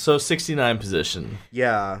off. So 69 position.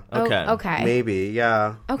 Yeah. Okay. Okay. Maybe,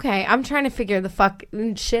 yeah. Okay, I'm trying to figure the fuck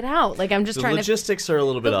shit out. Like, I'm just trying to... The logistics are a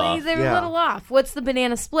little bit off. They're a little off. What's the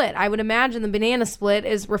banana split? I would imagine the banana split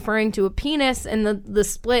is referring to a penis, and the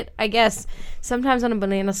split, I guess, sometimes on a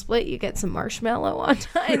banana split, you get some marshmallow on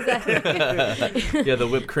top. Yeah, the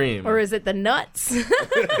whipped cream. Or is it the nuts?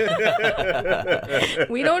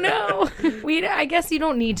 We don't know. I guess you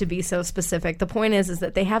don't need to be so specific. The point is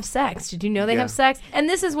that they have sex. Did you know they have sex? And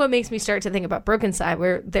this is what makes me start to think about Broken Side,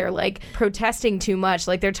 where they're like protesting too much,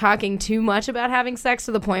 like they're talking too much about having sex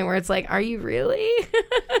to the point where it's like, are you really?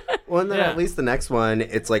 Well, and then at least the next one,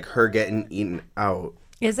 it's like her getting eaten out.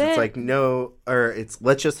 Is it? It's like no, or it's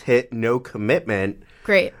let's just hit no commitment.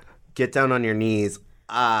 Great. Get down on your knees.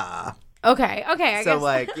 Okay, I so guess.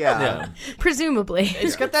 like, yeah. Presumably.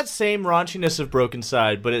 It's got that same raunchiness of Broken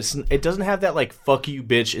Side, but it doesn't have that like fuck you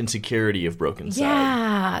bitch insecurity of Broken Side.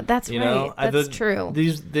 Yeah, that's you right. Know? That's true.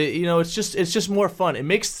 It's just more fun. It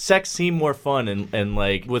makes sex seem more fun and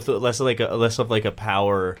like with less of like a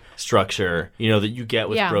power structure, that you get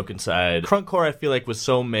with Broken Side. Crunkcore I feel like was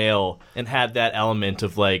so male and had that element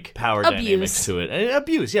of like power dynamics to it. And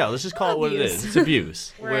abuse, yeah, let's just call it what it is. It's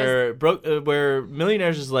abuse. where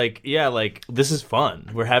Millionaires is like, like this is fun.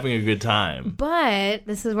 We're having a good time. But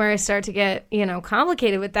this is where I start to get,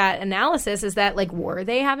 complicated with that analysis is that like, were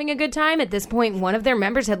they having a good time? At this point, one of their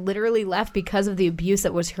members had literally left because of the abuse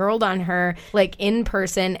that was hurled on her, like in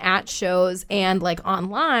person at shows and like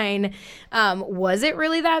online. Was it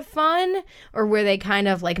really that fun? Or were they kind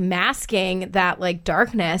of like masking that like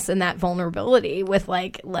darkness and that vulnerability with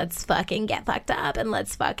like, let's fucking get fucked up and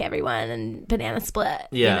let's fuck everyone and banana split,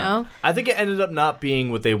 I think it ended up not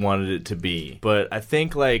being what they wanted it to be, but I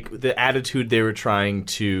think like the attitude they were trying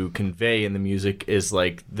to convey in the music is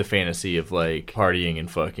like the fantasy of like partying and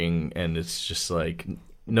fucking, and it's just like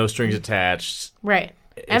no strings attached, right?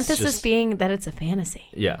 Emphasis being that it's a fantasy.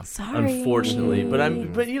 Yeah, sorry, unfortunately,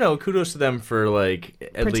 but kudos to them for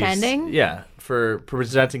like at pretending. Least, for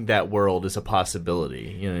presenting that world as a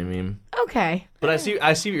possibility. You know what I mean? Okay. But I see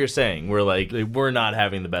what you're saying. We're like, they were not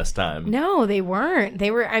having the best time. No, they weren't.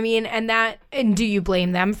 They were, and do you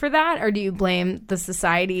blame them for that? Or do you blame the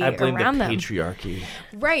society around them? I blame the patriarchy.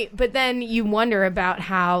 Right. But then you wonder about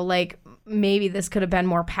how, like, maybe this could have been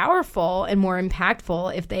more powerful and more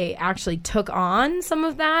impactful if they actually took on some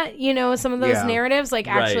of that, some of those narratives, like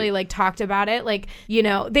actually like talked about it. Like,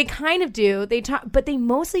 they kind of do. They talk, but they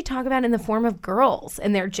mostly talk about it in the form of girls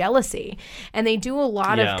and their jealousy. And they do a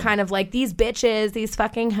lot of kind of like these bitches, these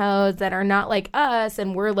fucking hoes that are not like us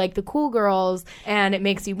and we're like the cool girls. And it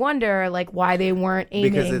makes you wonder like why they weren't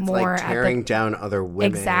aiming because it's more like tearing down other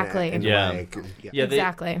women. Exactly. And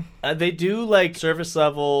exactly. They do like surface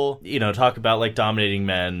level, talk about like dominating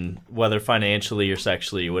men, whether financially or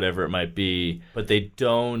sexually, whatever it might be, but they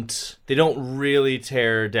don't really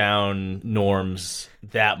tear down norms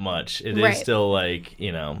that much. It is still like,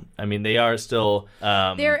 you know, I mean, they are still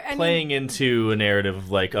playing into a narrative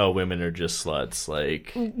of like, oh, women are just sluts,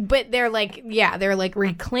 like. But they're like, they're like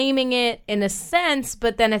reclaiming it in a sense,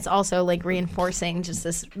 but then it's also like reinforcing just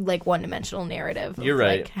this like one-dimensional narrative of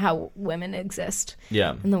like how women exist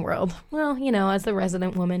in the world. Well, you know, as the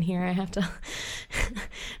resident woman here, I have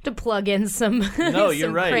to plug in some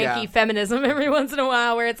cranky feminism every once in a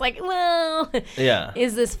while, where it's like, well,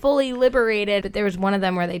 is this fully liberated? But there was one of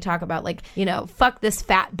them where they talk about like, you know, fuck this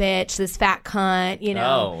fat bitch, this fat cunt, you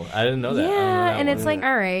know. Oh, I didn't know that. Yeah, and it's like,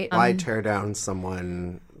 all right. Why tear down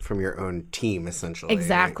someone from your own team, essentially?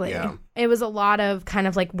 Exactly. Yeah. It was a lot of kind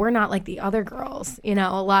of like, we're not like the other girls, you know,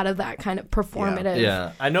 a lot of that kind of performative.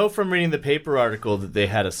 Yeah. I know from reading the paper article that they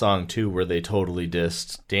had a song too where they totally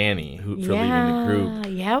dissed Danny for leaving the group.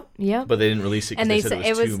 Yep. But they didn't release it because they said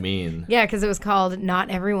it was too mean. Yeah, because it was called Not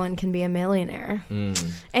Everyone Can Be a Millionaire.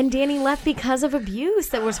 And Danny left because of abuse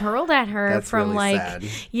that was hurled at her. That's from really like, sad.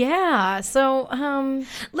 Yeah. So,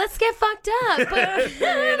 let's get fucked up.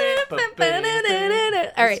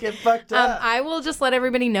 All right. Get fucked up. I will just let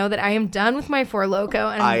everybody know that I am done with my Four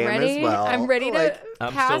Loko, and I am as well. I'm ready to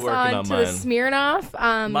I'm pass still working on to mine. the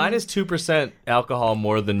Smirnoff. Mine is 2% alcohol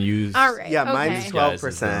more than used. All right. Yeah, mine is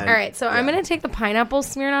 12%. All right, so I'm going to take the pineapple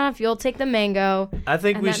Smirnoff. You'll take the mango. I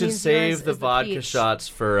think and we that should means yours save the is vodka peach. shots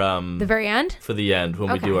for The very end? for the end when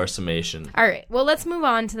we Okay. do our summation. All right, well, let's move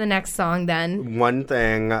on to the next song then. One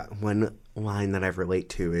line that I relate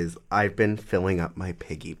to is I've been filling up my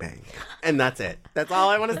piggy bank. And that's it. That's all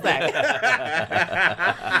I want to say.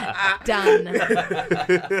 Done.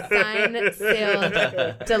 Signed,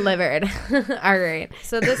 sealed, delivered. All right.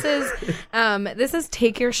 So this is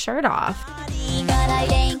Take Your Shirt Off. But I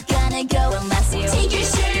ain't gonna go unless you take your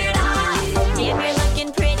shirt off. If you're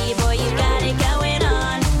looking pretty, boy, you got it going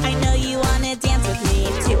on. I know you wanna dance with me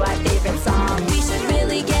to our favorite song. We should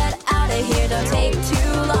really get out of here, don't take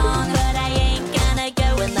too long. But I ain't gonna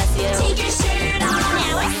go unless you take your shirt off.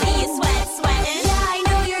 Now I see you sweating. Yeah, I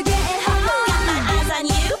know you're getting hot. Got my eyes on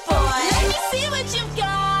you, boy. Let me see what you've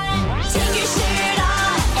got. Take your shirt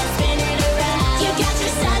off and spin it around. You got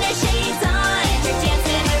your sunny shades on and you're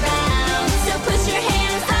dancing around. So push your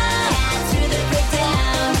hands up and to the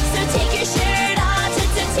breakdown. So take your shirt off,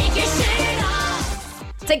 take your shirt off.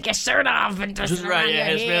 Take your shirt off and just around your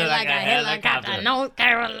head like a helicopter. North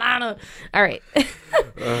Carolina. All right.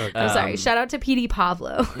 I'm sorry. Shout out to PD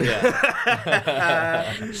Pablo.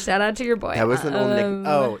 Shout out to your boy. That was an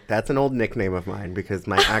old that's an old nickname of mine because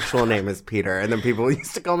my actual name is Peter, and then people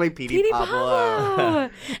used to call me PD Pablo.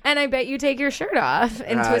 And I bet you take your shirt off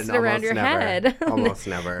and twist it around your head. Almost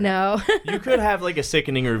never. No. You could have like a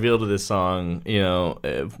sickening reveal to this song, you know,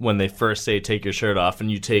 when they first say take your shirt off and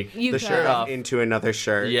you take the shirt off into another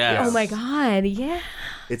shirt. Yes. Oh my God. Yeah.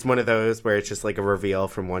 It's one of those where it's just like a reveal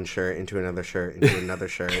from one shirt into another shirt into another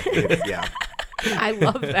shirt. Yeah. I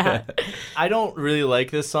love that. I don't really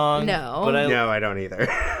like this song. No. But No, I don't either.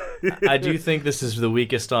 I do think this is the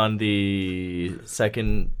weakest on the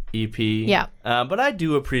second EP. Yeah. But I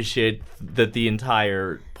do appreciate that the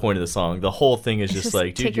entire point of the song, the whole thing is just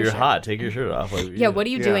like, dude, you're hot. Take your shirt off. Like, Yeah, what are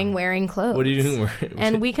you doing wearing clothes? What are you doing wearing?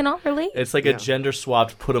 And we can all relate. It's like a gender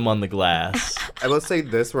swapped, put them on the glass. I will say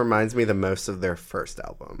this reminds me the most of their first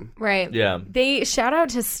album. Right. Yeah. They shout out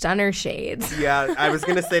to Stunner Shades. Yeah, I was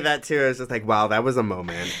going to say that too. I was just like, wow, that was a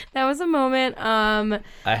moment. That was a moment. I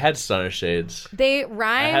had Stunner Shades. They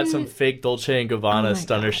rhyme. I had some fake Dolce & Gabbana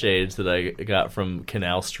Stunner Shades that I got from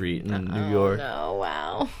Canal Street in New York. Oh,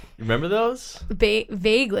 wow. Remember those?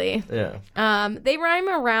 Vaguely. Yeah. They rhyme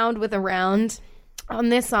around with around on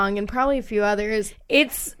this song and probably a few others.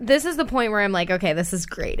 This is the point where I'm like, okay, this is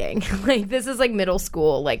grating. Like, this is like middle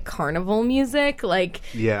school, like carnival music. Like,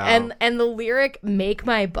 yeah. And the lyric "Make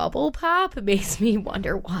my bubble pop" makes me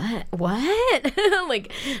wonder what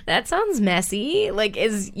like, that sounds messy. Like,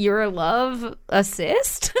 is your love a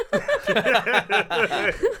cyst?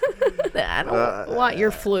 I don't want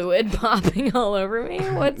your fluid popping all over me.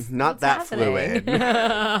 What's that happening? fluid?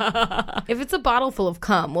 If it's a bottle full of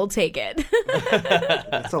cum, we'll take it.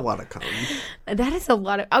 That's a lot of cum. That is a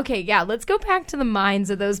lot of... Okay, yeah, let's go back to the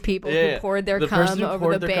minds of those people who poured their cum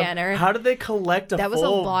over the banner. How did they collect that was a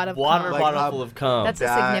lot of water cum. bottle full of cum? That's a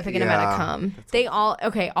significant amount of cum. They all...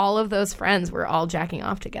 Okay, all of those friends were all jacking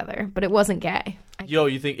off together, but it wasn't gay. Yo,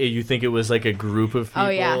 you think it was like a group of people? Oh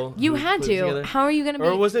yeah, you had to. Together? How are you gonna be?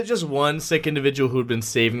 Or was it just one sick individual who'd been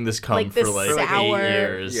saving this cum like for the like sour, 8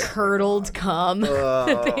 years? curdled cum?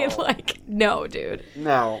 They no, dude.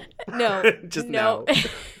 No. Just no.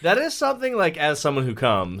 That is something like as someone who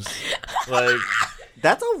comes, like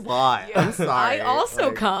that's a lot. Yeah. I'm sorry. I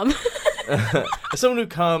also come. As someone who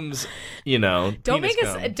comes, don't make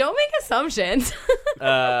assumptions.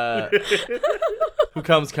 Who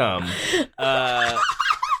comes come.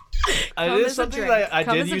 It is something that I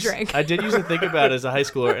did use to think about as a high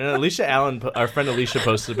schooler, and Alicia Allen, our friend Alicia,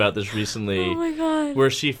 posted about this recently. Oh my god!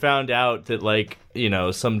 Where she found out that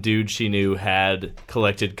some dude she knew had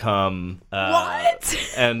collected cum. What?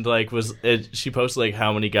 And she posted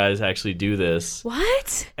how many guys actually do this.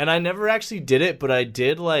 What? And I never actually did it, but I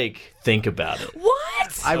did think about it.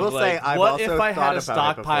 What? I will say, I've what also if I had a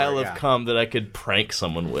thought stockpile before, of cum that I could prank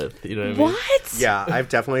someone with? You know what I mean? What? Yeah, I've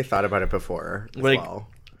definitely thought about it before as well.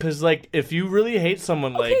 Because, if you really hate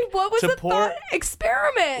someone, what was the thought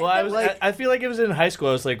experiment? Well, I feel like it was in high school.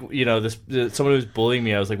 I was someone who was bullying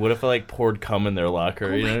me. I was like, what if I poured cum in their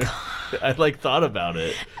locker? Oh my God. I thought about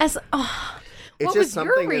it. It's what just was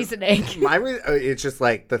your reasoning? It's just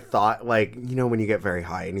the thought, when you get very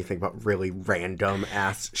high and you think about really random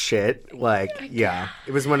ass shit.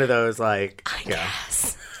 It was one of those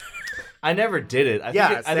guess. I never did it.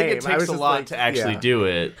 I think it takes a lot to actually do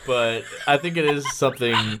it, but I think it is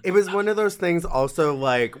something. It was one of those things also,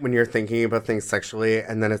 when you're thinking about things sexually,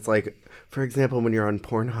 and then it's for example, when you're on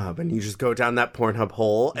Pornhub and you just go down that Pornhub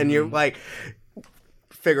hole and you're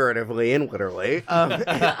figuratively and literally,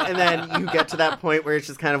 and then you get to that point where it's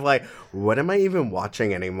just kind of what am I even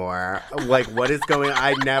watching anymore? What is going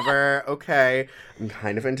on? Okay, I'm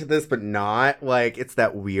kind of into this, but not. It's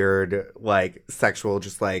that weird, sexual,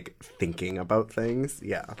 just thinking about things.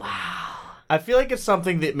 Yeah. Wow. I feel like it's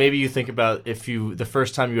something that maybe you think about the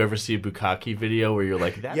first time you ever see a bukkake video where you're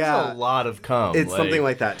like, that's a lot of cum. It's something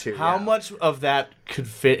like that too. How much of that could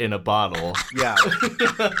fit in a bottle? Yeah.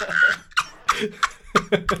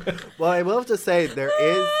 Well, I will have to say there.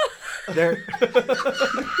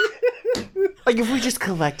 If we just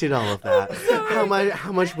collected all of that,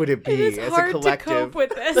 how much would it be it is as hard a collective? To cope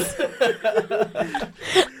with this.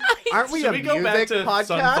 Aren't we Should a we go music back to podcast?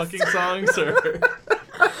 some fucking songs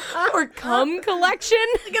or cum collection?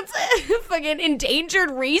 It's a fucking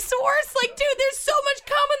endangered resource. Dude, there's so much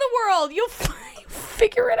cum in the world. You'll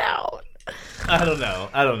figure it out. I don't know.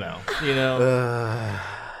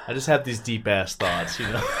 I just have these deep ass thoughts,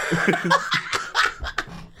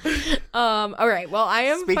 All right. Well, I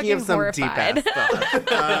am Speaking fucking of some horrified. deep ass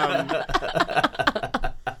thoughts.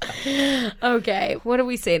 Okay. What do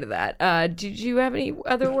we say to that? Did you have any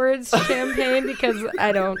other words, Champagne? Because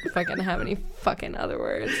I don't fucking have any fucking other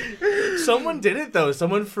words. Someone did it though.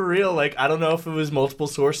 Someone for real. I don't know if it was multiple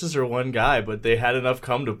sources or one guy, but they had enough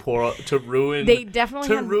cum to ruin. They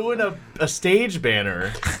definitely ruin a stage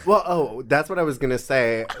banner. Well, that's what I was gonna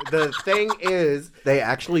say. The thing is, they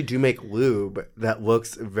actually do make lube that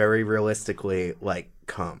looks very realistically like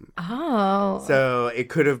cum. Oh. So it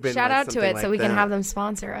could have been. Shout out to it so we that. can have them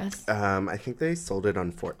sponsor us. I think they sold it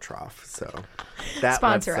on Fort Trough. So that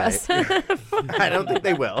sponsor website, us. I don't think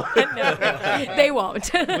they will. No, they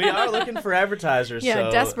won't. We are looking for advertisers. Yeah,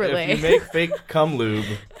 so desperately. If you make fake cum lube,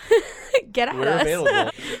 get at we're us.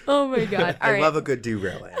 available. Oh my god! All I right. love a good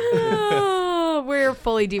derailing. We're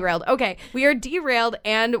fully derailed. Okay, we are derailed,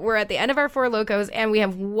 and we're at the end of our Four Locos, and we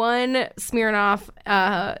have one Smirnoff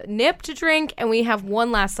nip to drink, and we have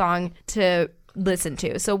one last song to listen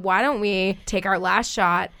to. So why don't we take our last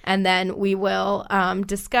shot, and then we will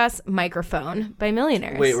discuss Microphone by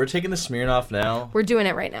Millionaires. Wait, we're taking the Smirnoff now? We're doing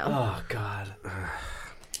it right now. Oh, God.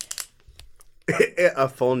 A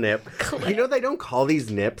full nip. They don't call these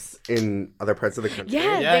nips in other parts of the country.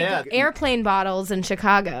 Yeah. Airplane bottles in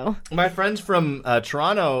Chicago. My friend's from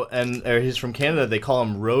Toronto, or he's from Canada. They call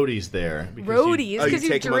them roadies there. Roadies? Because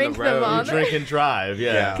you drink them on You drink and drive,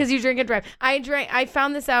 yeah. Because you drink and drive. I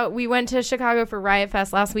found this out. We went to Chicago for Riot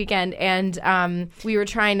Fest last weekend, and we were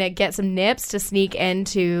trying to get some nips to sneak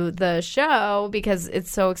into the show because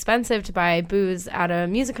it's so expensive to buy booze at a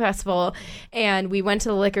music festival. And we went to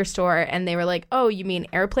the liquor store, and they were like, oh, you mean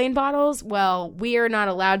airplane bottles? Well, we are not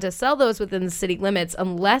allowed to sell those within the city limits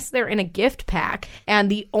unless they're in a gift pack.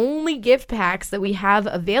 And the only gift packs that we have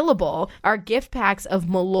available are gift packs of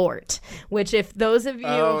Malort, which if those of you...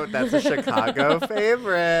 Oh, that's a Chicago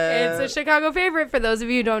favorite. It's a Chicago favorite. For those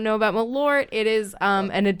of you who don't know about Malort, it is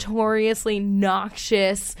a notoriously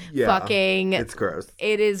noxious fucking... It's gross.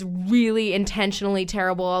 It is really intentionally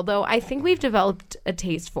terrible, although I think we've developed a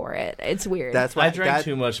taste for it. It's weird. That's why I drank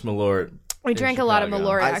too much Malort. We drank a lot of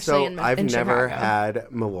Malort, actually, in I've never Chicago. had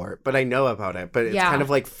Malort, but I know about it. But it's kind of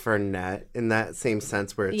like Fernet in that same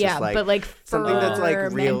sense, where it's just like, but like something that's like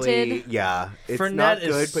really, it's Fernet not good,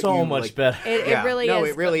 is but so you, much like, better. It really is. No,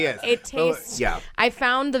 it really is. It tastes. I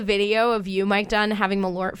found the video of you, Mike Dunn, having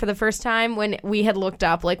Malort for the first time when we had looked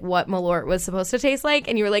up like what Malort was supposed to taste like,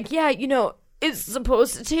 and you were like, "Yeah, you know, it's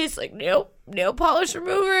supposed to taste like nail polish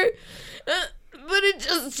remover." But it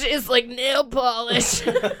just tastes like nail polish.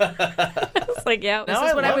 I was like, yeah, this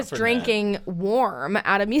is what I was drinking warm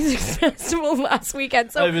at a music festival last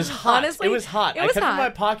weekend. So it was hot. Honestly, it was hot. I kept it in my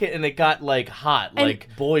pocket and it got like hot, like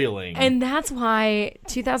boiling. And that's why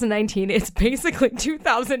 2019 is basically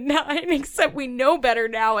 2009, except we know better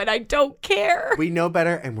now and I don't care. We know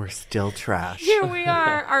better and we're still trash. Here we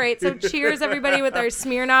are. All right, so cheers everybody with our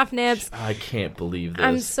Smirnoff nips. I can't believe this.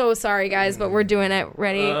 I'm so sorry, guys, but we're doing it.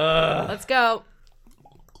 Ready? Let's go.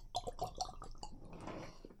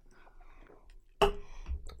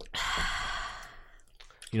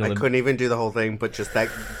 I couldn't even do the whole thing, but just that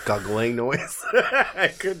guggling noise. I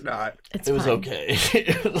could not. It was okay.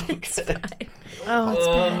 It's fine. Oh, it's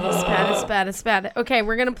bad. It's bad. It's bad. It's bad. Okay,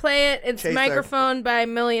 we're going to play it. It's Chaser. Microphone by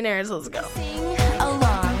Millionaires. Let's go. Sing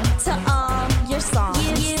along to all your songs.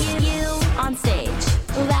 You on stage.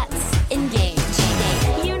 Let's engage.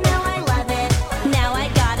 You know I love it. Now I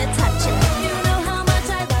gotta touch it. You know how much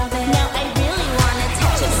I love it. Now I really wanna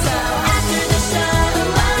touch it. So after the show,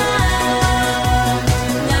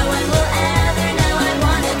 no one will ever know I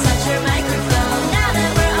wanna touch your microphone. Now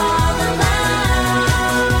that we're all alone,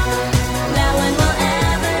 no one will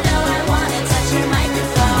ever know I wanna touch your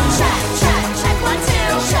microphone. Check, 1,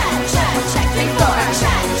 2. Check, 3, 4.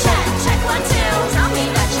 Check, 1, 2. Tell me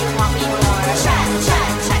that you want me more.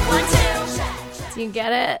 Check, 1, 2. Do you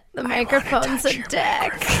get it? The microphone's a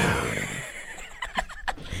dick.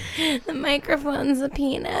 The microphone's a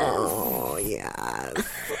penis. Oh, yes.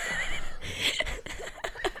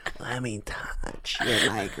 Let me touch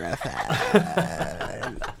your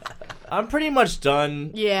microphone. I'm pretty much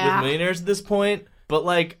done with Millionaires at this point, but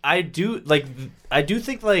like I do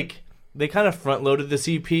think like they kind of front loaded this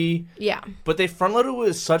EP. Yeah. But they front loaded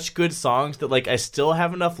with such good songs that like I still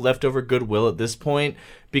have enough leftover goodwill at this point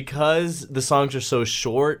because the songs are so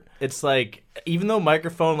short. It's like even though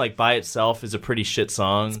Microphone like by itself is a pretty shit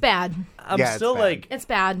song. It's bad. I'm still like it's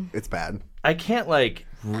bad. It's bad. I can't like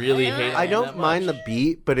really hate it. I don't mind the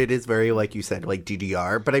beat, but it is very, like you said, like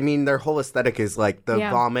DDR. But I mean, their whole aesthetic is like the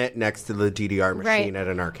vomit next to the DDR machine at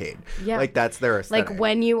an arcade. Yeah. Like that's their aesthetic. Like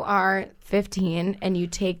when you are 15 and you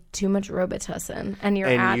take too much Robitussin and you're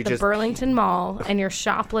And at you the just- Burlington Mall and you're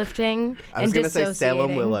shoplifting I was and going to say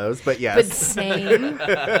Salem dissociating. Willows, but yes. But same.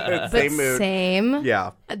 Same mood. Same.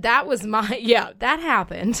 Yeah. That was that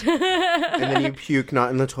happened. And then you puke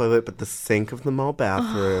not in the toilet, but the sink of the mall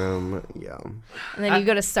bathroom. Yeah. And then you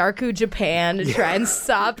go to Sarku, Japan to try and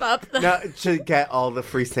sop up the... No, to get all the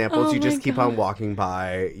free samples, Oh you just my keep God. on walking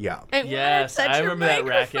by. Yeah. Yes, I remember that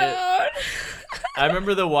racket. I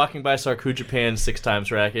remember the walking by Sarku Japan 6 times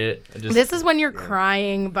racket. And just This is when you're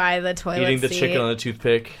crying by the toilet eating the seat. chicken on a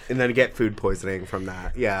toothpick. And then get food poisoning from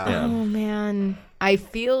that. Yeah. Oh, man. I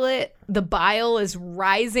feel it. The bile is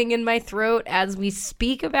rising in my throat as we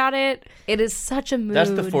speak about it. It is such a mood. That's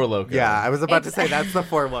the Four Loko. Yeah, I was about to say that's the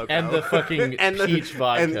Four Loko. And the fucking peach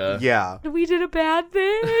vodka. Yeah. We did a bad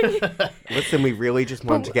thing. Listen, we really just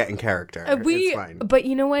wanted to get in character. It's fine. But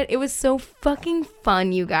you know what? It was so fucking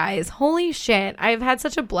fun, you guys. Holy shit. I've had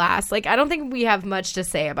such a blast. Like, I don't think we have much to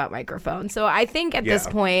say about Microphone. So I think at this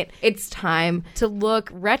point, it's time to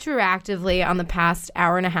look retroactively on the past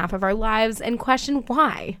hour and a half of our lives and question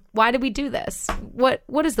why. Why did we do this? What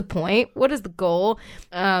is the point? What is the goal?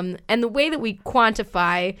 And the way that we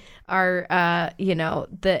quantify our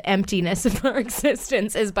the emptiness of our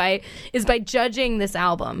existence is by judging this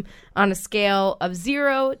album on a scale of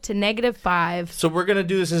 0 to -5. So we're going to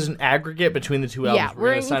do this as an aggregate between the two albums. Yeah,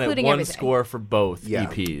 we're going to assign it including one everything. score for both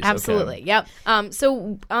EPs. Absolutely. Okay. Yep.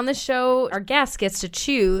 So on the show, our guest gets to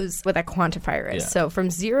choose what that quantifier is. Yeah. So from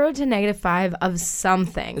 0 to -5 of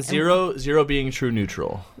something. Zero being true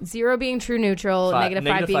neutral. 0 being true neutral,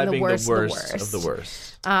 -5 being the worst of the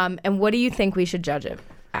worst. And what do you think we should judge it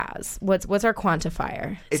as? What's our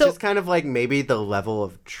quantifier? It's just kind of like maybe the level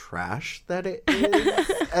of trash that it is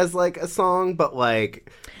as like a song, but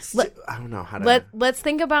like I don't know how to. Let's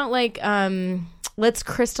think about like let's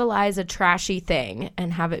crystallize a trashy thing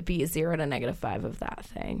and have it be 0 to -5 of that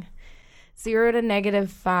thing. 0 to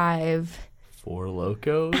 -5. Four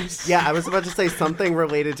Locos? Yeah, I was about to say something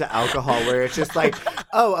related to alcohol where it's just like,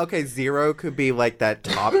 oh, okay, 0 could be like that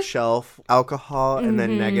top shelf alcohol, and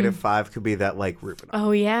then -5 could be that like Rubinol.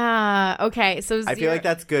 Oh, yeah. Okay, so I feel like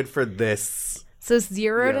that's good for this. So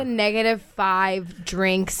 0 to -5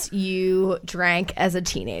 drinks you drank as a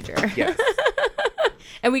teenager. Yes.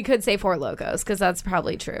 And we could say Four Locos, because that's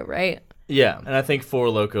probably true, right? Yeah, and I think Four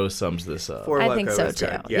Locos sums this up. I think so, too.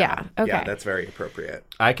 Good. Yeah, okay. Yeah, that's very appropriate.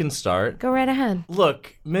 I can start. Go right ahead.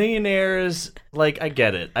 Look, Millionaires, like, I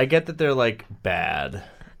get it. I get that they're, like, bad,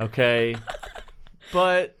 okay?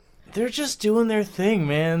 But they're just doing their thing,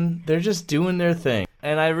 man. They're just doing their thing.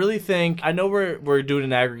 And I really think, I know we're doing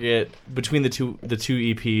an aggregate between the two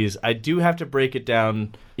EPs. I do have to break it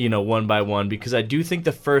down, one by one, because I do think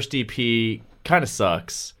the first EP kind of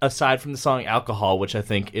sucks, aside from the song Alcohol, which I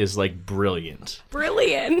think is, like, brilliant.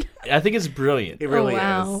 Brilliant. I think it's brilliant. It really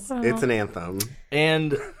wow. is. It's an anthem.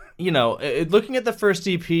 And, looking at the first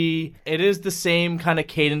EP, it is the same kind of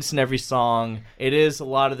cadence in every song. It is a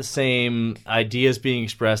lot of the same ideas being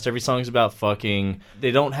expressed. Every song's about fucking.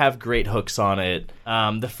 They don't have great hooks on it.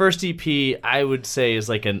 The first EP, I would say, is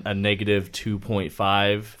like a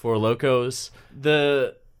 -2.5 for Locos.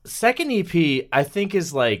 The second EP, I think,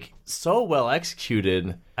 is like so well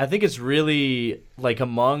executed. I think it's really like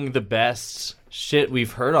among the best shit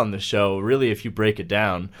we've heard on the show, really, if you break it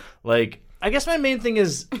down. Like, I guess my main thing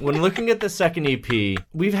is, when looking at the second EP,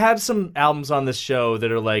 we've had some albums on this show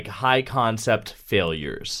that are like high concept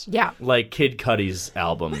failures. Yeah. Like Kid Cudi's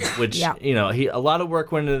album, which, a lot of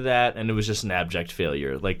work went into that, and it was just an abject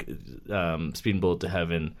failure, like Speeding Bullet to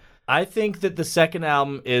Heaven. I think that the second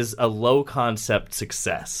album is a low concept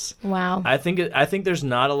success. Wow. I think there's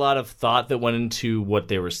not a lot of thought that went into what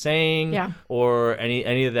they were saying or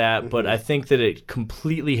any of that, but I think that it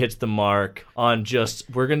completely hits the mark on just,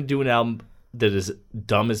 we're going to do an album that is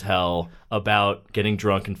dumb as hell about getting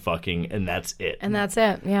drunk and fucking, and that's it. And that's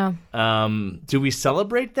it, yeah. Do we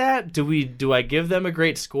celebrate that? Do I give them a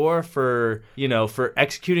great score for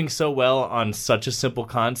executing so well on such a simple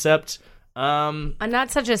concept? Not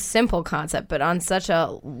such a simple concept, but on such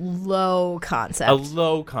a low concept. A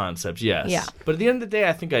low concept, yes. Yeah. But at the end of the day,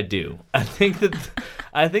 I think I do. I think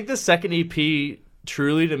the second EP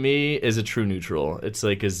truly, to me, is a true neutral. It's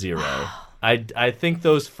like a 0. I think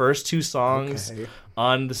those first two songs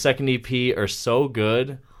on the second EP are so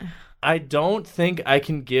good. I don't think I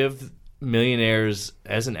can give Millionaires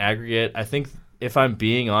as an aggregate. I think, if I'm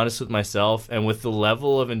being honest with myself, and with the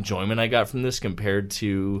level of enjoyment I got from this compared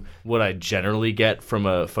to what I generally get from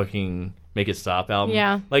a fucking Make It Stop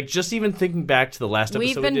album, like, just even thinking back to the last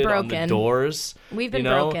episode we did on The Doors, we've been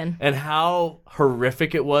broken, and how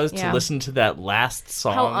horrific it was to listen to that last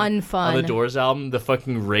song, how unfun on the Doors album, the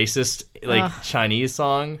fucking racist Chinese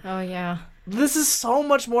song. Oh yeah, this is so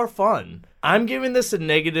much more fun. I'm giving this a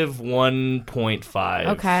 -1.5.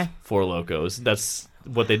 Okay, for Locos. That's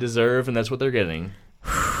what they deserve, and that's what they're getting.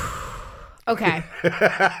 Okay.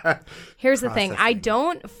 Here's the thing. I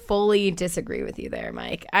don't fully disagree with you there,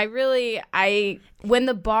 Mike. When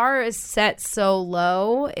the bar is set so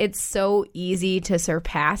low, it's so easy to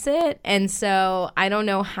surpass it. And so I don't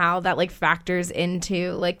know how that factors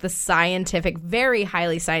into the scientific, very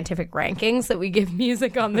highly scientific rankings that we give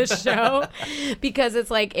music on this show. Because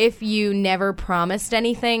it's if you never promised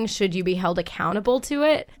anything, should you be held accountable to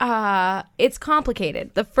it? It's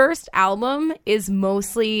complicated. The first album is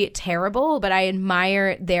mostly terrible, but I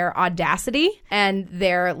admire their audacity and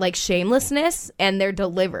their shamelessness, and their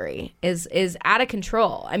delivery is out of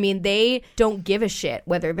control. I mean, they don't give a shit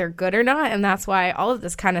whether they're good or not, and that's why all of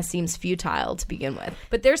this kind of seems futile to begin with.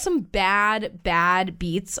 But there's some bad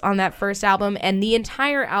beats on that first album, and the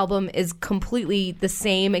entire album is completely the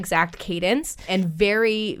same exact cadence and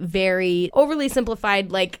very, very overly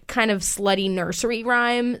simplified, kind of slutty nursery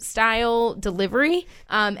rhyme style delivery.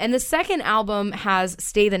 And the second album has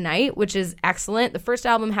Stay the Night, which is excellent. The first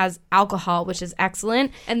album has Alcohol, which is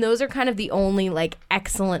excellent, and those are kind of the only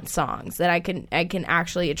excellent songs that I can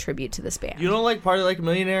actually attribute to this band. You don't like Party Like a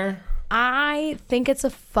Millionaire? I think it's a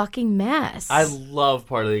fucking mess. I love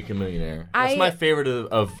Party Like a Millionaire. That's my favorite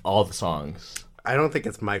of all the songs. I don't think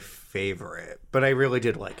it's my favorite, but I really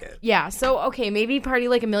did like it. Yeah, so, okay, maybe Party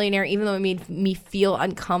Like a Millionaire, even though it made me feel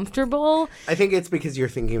uncomfortable. I think it's because you're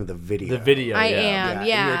thinking of the video. The video, I am,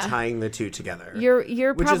 yeah. And you're tying the two together. You're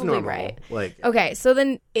which probably is normal. right. Okay, so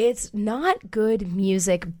then it's not good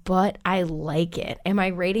music, but I like it. Am I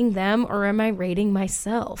rating them or am I rating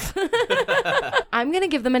myself? I'm going to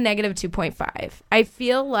give them a -2.5. I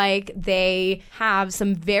feel like they have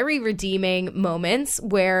some very redeeming moments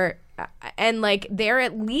where and like they're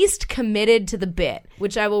at least committed to the bit,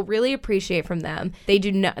 which I will really appreciate from them.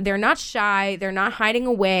 They're not shy, they're not hiding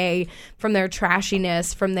away from their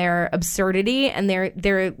trashiness, from their absurdity, and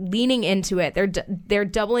they're leaning into it. They're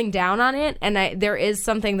doubling down on it, and there is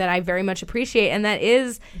something that I very much appreciate, and that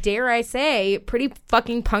is, dare I say, pretty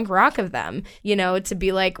fucking punk rock of them, you know, to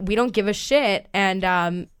be like, we don't give a shit and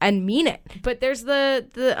mean it. But there's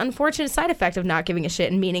the unfortunate side effect of not giving a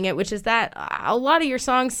shit and meaning it, which is that a lot of your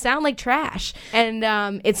songs sound like trash, and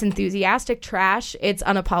it's enthusiastic trash, it's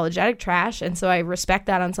unapologetic trash, and so I respect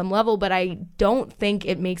that on some level, but I don't think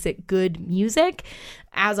it makes it good music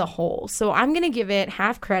as a whole. So I'm going to give it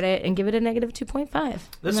half credit and give it a negative 2.5.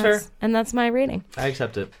 That's fair. And that's my rating. I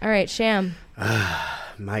accept it. All right, Sham.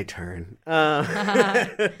 My turn.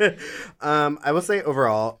 I will say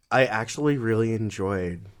overall, I actually really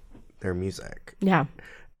enjoyed their music. Yeah.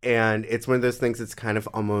 And it's one of those things that's kind of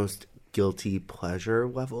almost guilty pleasure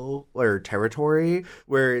level or territory,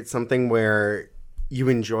 where it's something where you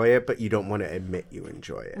enjoy it, but you don't want to admit you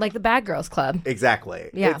enjoy it. Like the Bad Girls Club. Exactly.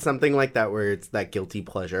 Yeah. It's something like that where it's that guilty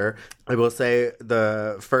pleasure. I will say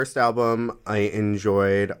the first album I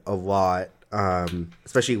enjoyed a lot,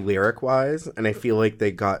 especially lyric-wise, and I feel like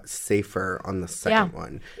they got safer on the second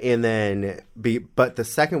one. And then, but the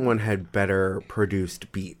second one had better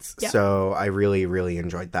produced beats, so I really, really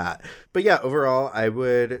enjoyed that. But yeah, overall, I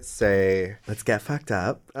would say, let's get fucked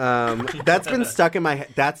up. That's been stuck in my head.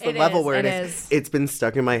 That's the level where it is. It's been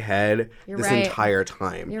stuck in my head entire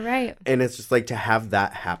time. You're right. And it's just like, to have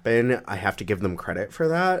that happen, I have to give them credit for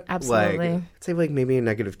that. Absolutely. Like, I'd say like maybe a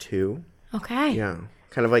 -2. Okay. Yeah.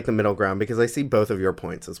 Kind of like the middle ground, because I see both of your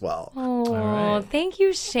points as well. Oh, thank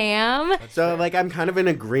you, Sham. So, like, I'm kind of in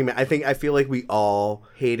agreement. I feel like we all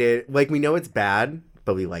hate it. Like, we know it's bad,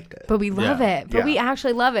 but we liked it. But we love it. But we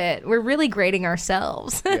actually love it. We're really grading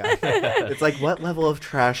ourselves. It's like, what level of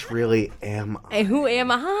trash really am I? And who am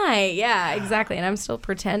I? Yeah, exactly. And I'm still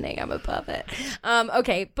pretending I'm above it.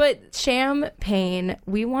 Okay, but Sham, Payne,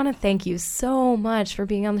 we want to thank you so much for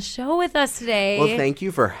being on the show with us today. Well, thank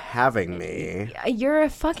you for having me. You're a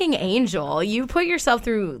fucking angel. You put yourself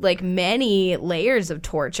through like many layers of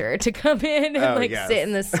torture to come in and sit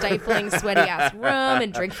in this stifling, sweaty ass room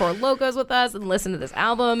and drink 4 Locos with us and listen to this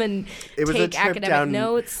album and take academic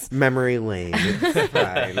notes. Memory lane.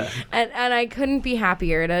 Fine. And I couldn't be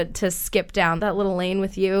happier to skip down that little lane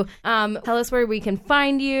with you. Tell us where we can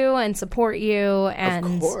find you and support you,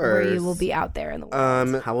 and where you will be out there in the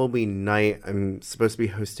world. Halloween night, I'm supposed to be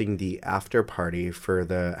hosting the after party for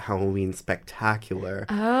the Halloween Spectacular.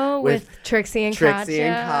 Oh, with Trixie and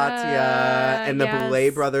Katya. And the Boulay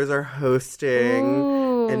brothers are hosting.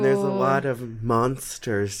 Ooh. And there's a lot of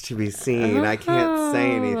monsters to be seen. I can't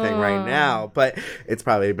say anything right now, but it's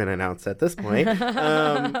probably been announced at this point.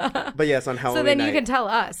 But yes, on Halloween So then night, you can tell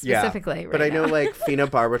us specifically. But I know like Fina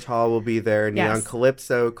Barbital will be there, Neon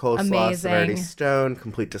Calypso, Coleslaw, Severity Stone,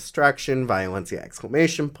 Complete Destruction, Violencia !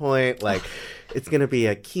 Like, it's going to be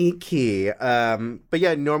a key. But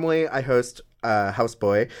yeah, normally I host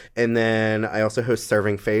Houseboy, and then I also host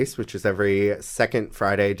Serving Face, which is every second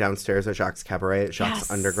Friday downstairs at Jacques Cabaret at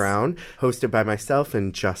Jacques Underground, hosted by myself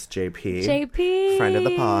and Just JP, friend of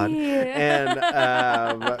the pod, and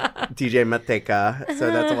DJ Mateca.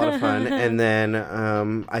 So that's a lot of fun. And then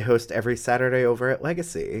I host every Saturday over at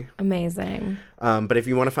Legacy. Amazing. But if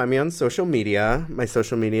you want to find me on social media, my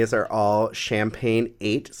social medias are all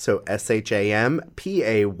Champagne8, so SHAMPAYNE,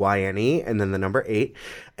 and then the number 8.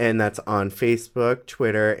 And that's on Facebook,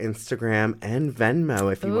 Twitter, Instagram, and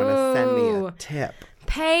Venmo if you want to send me a tip.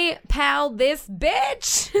 PayPal this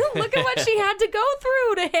bitch. Look at what she had to go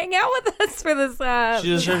through to hang out with us for this. She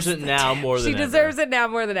deserves it now more than ever. She deserves it now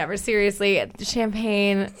more than ever. Seriously.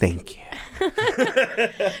 Champagne. Thank you.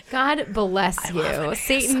 God bless you.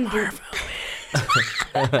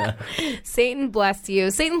 Satan bless you.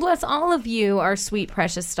 Satan bless all of you, our sweet,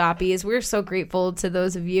 precious stoppies. We're so grateful to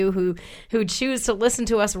those of you who choose to listen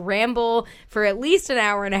to us ramble for at least an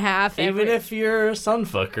hour and a half. Even if you're a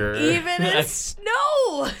sunfucker.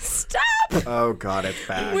 No! Stop! Oh, God, it's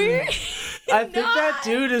bad. I think that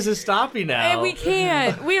dude is a stoppie now. And we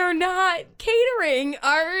can't. We are not catering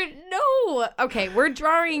no. Okay, we're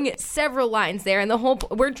drawing several lines there, and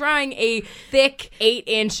we're drawing a thick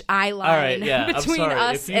 8-inch eye line. All right, yeah, between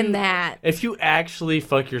us and that. If you actually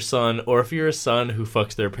fuck your son, or if you're a son who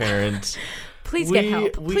fucks their parents, please get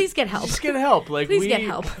help. Please get help. Just get help. Like, please get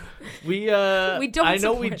help. We don't. I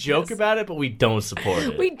know we joke about it, but we don't support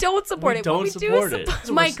it. We don't support it. Don't support it,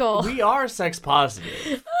 Michael. We are sex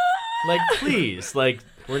positive. Like, please, like,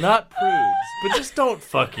 we're not prudes, but just don't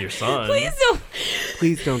fuck your son. Please don't.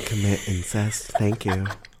 Please don't commit incest. Thank you.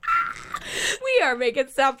 We are Make It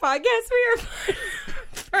Stop Podcast. We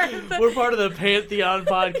are We're part of the Pantheon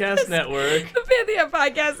Podcast Network. The Pantheon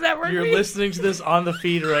Podcast Network. You're listening to this on the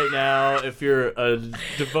feed right now if you're a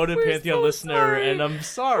devoted Pantheon listener, and I'm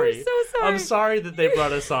sorry. We're so sorry. I'm sorry that they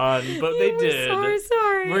brought us on, but they did. We're so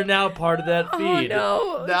sorry. We're now part of that feed.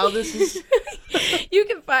 Oh, no. Now this is... You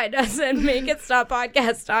can find us at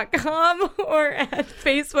makeitstoppodcast.com or at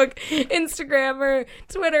Facebook, Instagram, or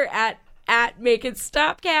Twitter at Make It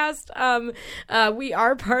Stopcast. We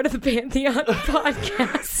are part of the Pantheon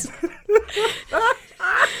Podcast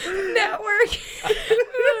Network.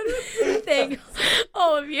 Thank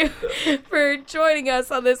all of you for joining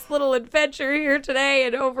us on this little adventure here today.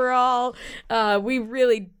 And overall, we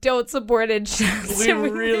really don't support incest. We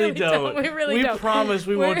really don't. We promise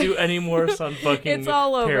we won't do any more fucking it's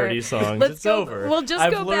all over. Parody songs. It's go, over. We'll just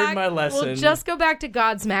I've go learned back, my lesson. We'll just go back to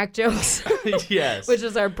Godsmack jokes. Yes. Which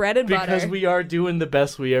is our bread and butter. Because we are doing the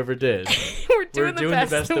best we ever did. We're doing the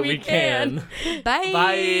best that we can. Bye.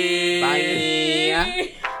 Bye.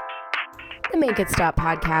 The Make It Stop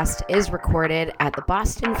podcast is recorded at the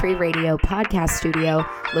Boston Free Radio podcast studio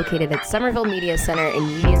located at Somerville Media Center in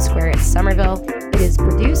Union Square at Somerville. It is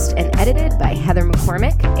produced and edited by Heather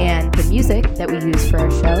McCormick, and the music that we use for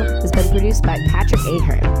our show has been produced by Patrick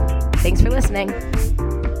Ahern. Thanks for listening.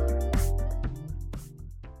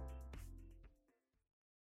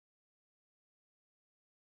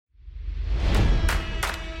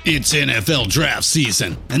 It's NFL draft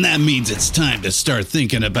season, and that means it's time to start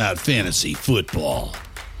thinking about fantasy football.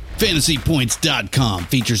 FantasyPoints.com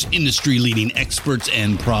features industry-leading experts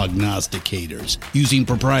and prognosticators using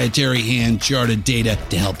proprietary hand-charted data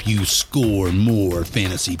to help you score more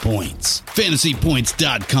fantasy points.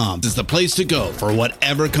 FantasyPoints.com is the place to go for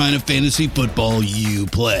whatever kind of fantasy football you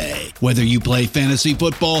play. Whether you play fantasy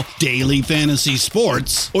football, daily fantasy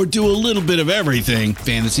sports, or do a little bit of everything,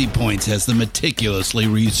 Fantasy Points has the meticulously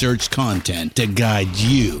researched content to guide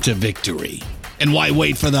you to victory. And why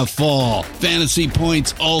wait for the fall? Fantasy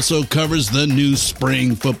Points also covers the new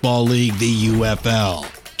spring football league, the UFL.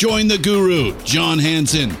 Join the guru, John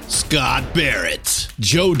Hansen, Scott Barrett,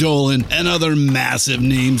 Joe Dolan, and other massive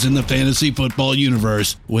names in the fantasy football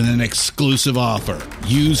universe with an exclusive offer.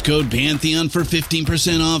 Use code Pantheon for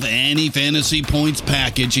 15% off any Fantasy Points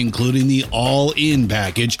package, including the all-in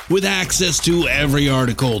package, with access to every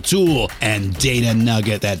article, tool, and data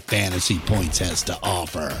nugget that Fantasy Points has to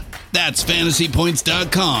offer. That's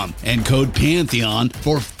FantasyPoints.com and code Pantheon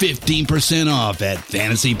for 15% off at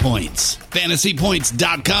Fantasy Points.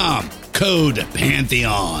 FantasyPoints.com, code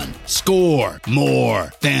Pantheon. Score more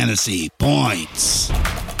fantasy points.